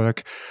 blood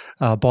work,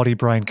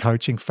 body-brain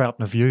coaching,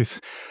 Fountain of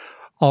Youth.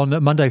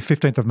 On Monday,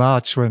 15th of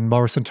March, when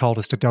Morrison told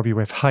us to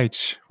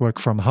WFH, work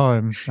from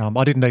home,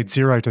 I didn't need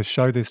Xero to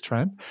show this,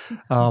 Trent,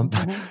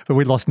 but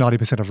we lost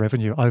 90% of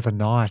revenue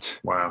overnight.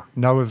 Wow.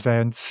 No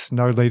events,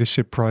 no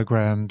leadership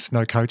programs,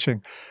 no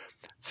coaching.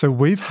 So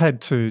we've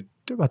had to,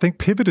 I think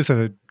pivot is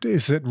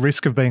at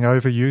risk of being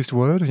overused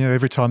word.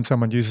 Every time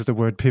someone uses the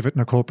word pivot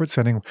in a corporate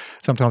setting,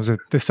 sometimes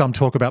there's some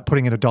talk about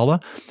putting in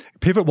 $1.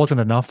 Pivot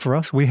wasn't enough for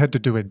us. We had to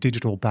do a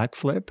digital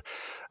backflip,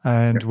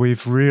 and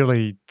we've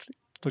really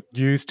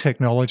use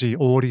technology,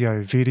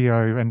 audio,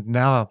 video, and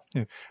now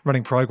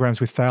running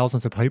programs with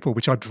thousands of people,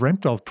 which I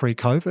dreamt of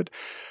pre-COVID.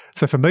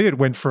 So for me, it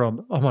went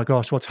from, oh my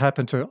gosh, what's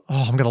happened, to,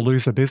 I'm going to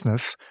lose the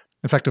business.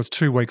 In fact, it was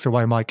 2 weeks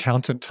away. My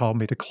accountant told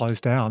me to close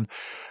down,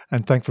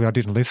 and thankfully I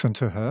didn't listen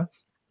to her,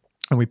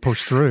 and we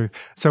pushed through.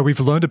 So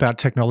we've learned about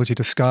technology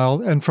to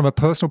scale. And from a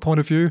personal point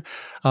of view,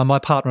 my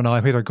partner and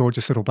I, we had a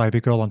gorgeous little baby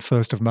girl on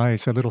 1st of May.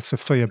 So little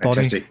Sophia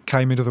Bonnie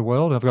came into the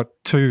world. I've got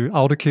 2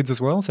 older kids as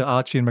well, so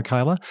Archie and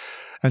Michaela.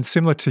 And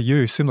similar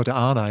to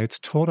Anna, it's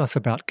taught us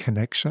about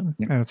connection,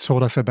 and it's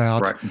taught us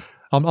about. Right.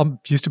 I'm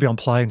used to be on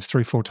planes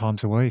 3-4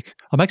 times a week.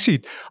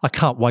 I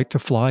can't wait to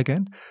fly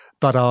again,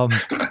 but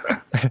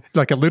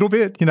like a little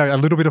bit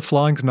of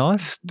flying's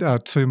nice.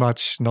 Too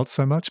much, not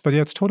so much. But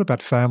yeah, it's taught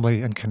about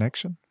family and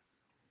connection.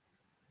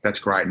 That's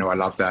great. No, I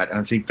love that. And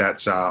I think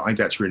that's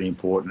really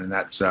important. And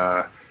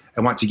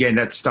and once again,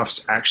 that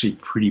stuff's actually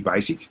pretty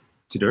basic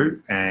to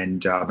do.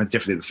 And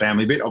definitely the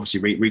family bit,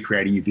 obviously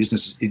recreating your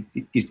business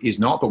is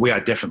not, but we are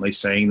definitely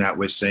seeing that.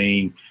 We're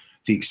seeing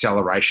the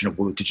acceleration of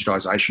all the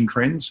digitization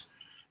trends.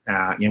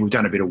 We've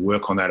done a bit of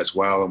work on that as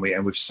well.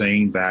 And we've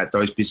seen that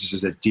those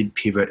businesses that did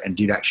pivot and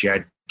did actually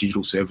add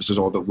digital services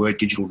or that were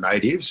digital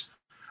natives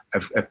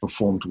have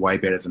performed way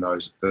better than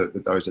those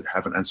that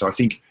haven't. And so I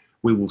think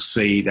we will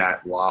see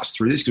that last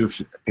through this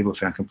because people have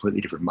found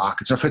completely different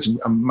markets. And I've heard some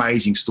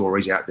amazing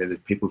stories out there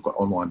that people have got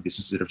online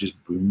businesses that have just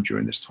boomed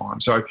during this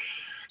time. So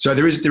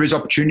there is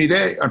opportunity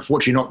there.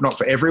 Unfortunately, not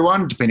for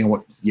everyone, depending on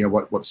what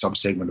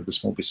subsegment of the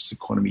small business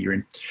economy you're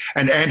in.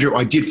 And Andrew,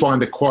 I did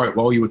find the quote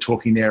while you were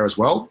talking there as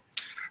well.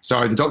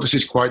 So the Dr.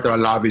 Seuss quote that I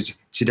love is,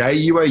 "Today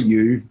you are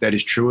you, that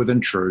is truer than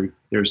true.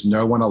 There is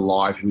no one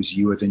alive who is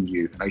youer than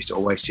you." And I used to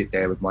always sit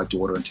there with my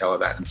daughter and tell her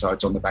that. And so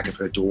it's on the back of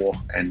her door,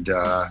 and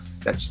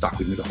that stuck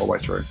with me the whole way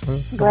through.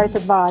 Great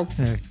advice.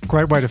 Yeah,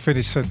 great way to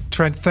finish. So,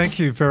 Trent, thank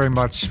you very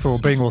much for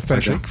being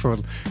authentic, for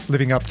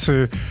living up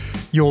to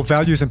your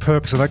values and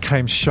purpose. And that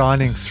came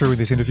shining through in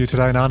this interview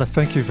today. And Anna,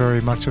 thank you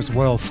very much as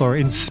well for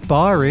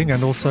inspiring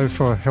and also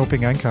for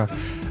helping anchor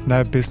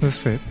NAB Business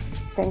Fit.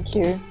 Thank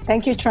you.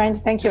 Thank you,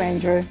 Trent. Thank you,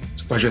 Andrew.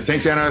 It's a pleasure.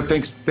 Thanks, Anna.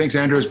 Thanks,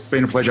 Andrew. It's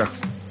been a pleasure.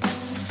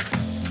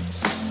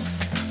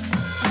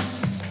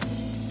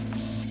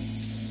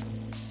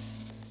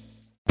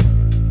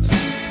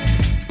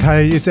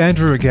 Hey, it's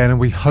Andrew again, and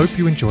we hope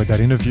you enjoyed that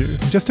interview.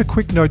 Just a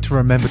quick note to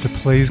remember to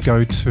please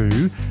go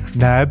to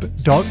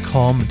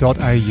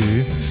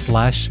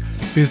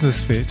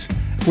nab.com.au/businessfit.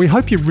 We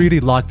hope you really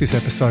liked this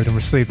episode and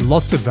received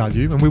lots of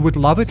value, and we would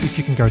love it if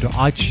you can go to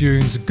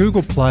iTunes,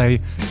 Google Play,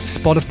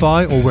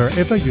 Spotify, or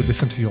wherever you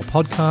listen to your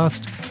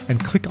podcast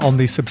and click on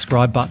the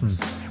subscribe button.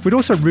 We'd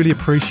also really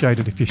appreciate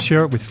it if you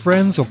share it with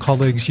friends or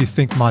colleagues you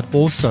think might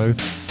also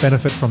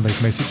benefit from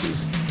these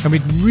messages. And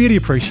we'd really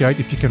appreciate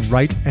if you can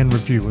rate and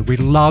review it. We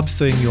love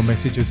seeing your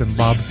messages and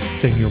love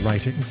seeing your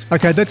ratings.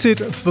 Okay, that's it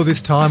for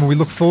this time. We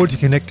look forward to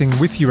connecting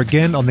with you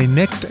again on the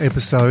next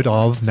episode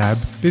of NAB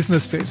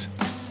Business Fit.